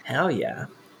 Hell yeah.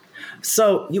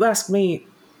 So you asked me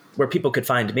where people could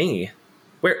find me.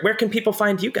 Where can people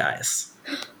find you guys?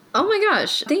 Oh my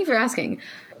gosh. Thank you for asking.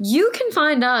 You can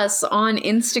find us on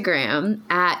Instagram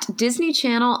at Disney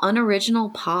Channel Unoriginal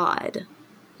Pod.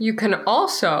 You can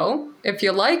also, if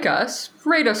you like us,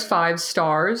 rate us 5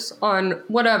 stars on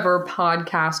whatever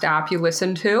podcast app you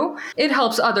listen to. It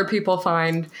helps other people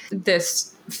find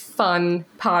this fun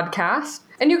podcast.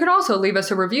 And you can also leave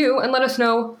us a review and let us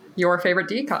know your favorite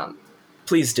DCOM.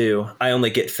 Please do. I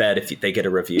only get fed if they get a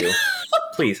review.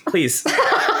 Please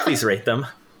rate them.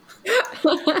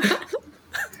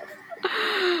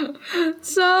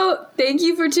 So thank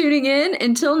you for tuning in.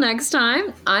 Until next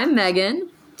time, I'm Megan.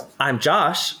 I'm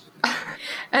Josh.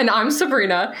 And I'm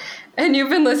Sabrina, and you've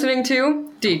been listening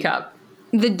to D-Cup.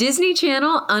 The Disney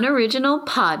Channel Unoriginal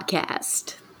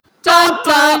Podcast. Dun,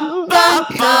 dun.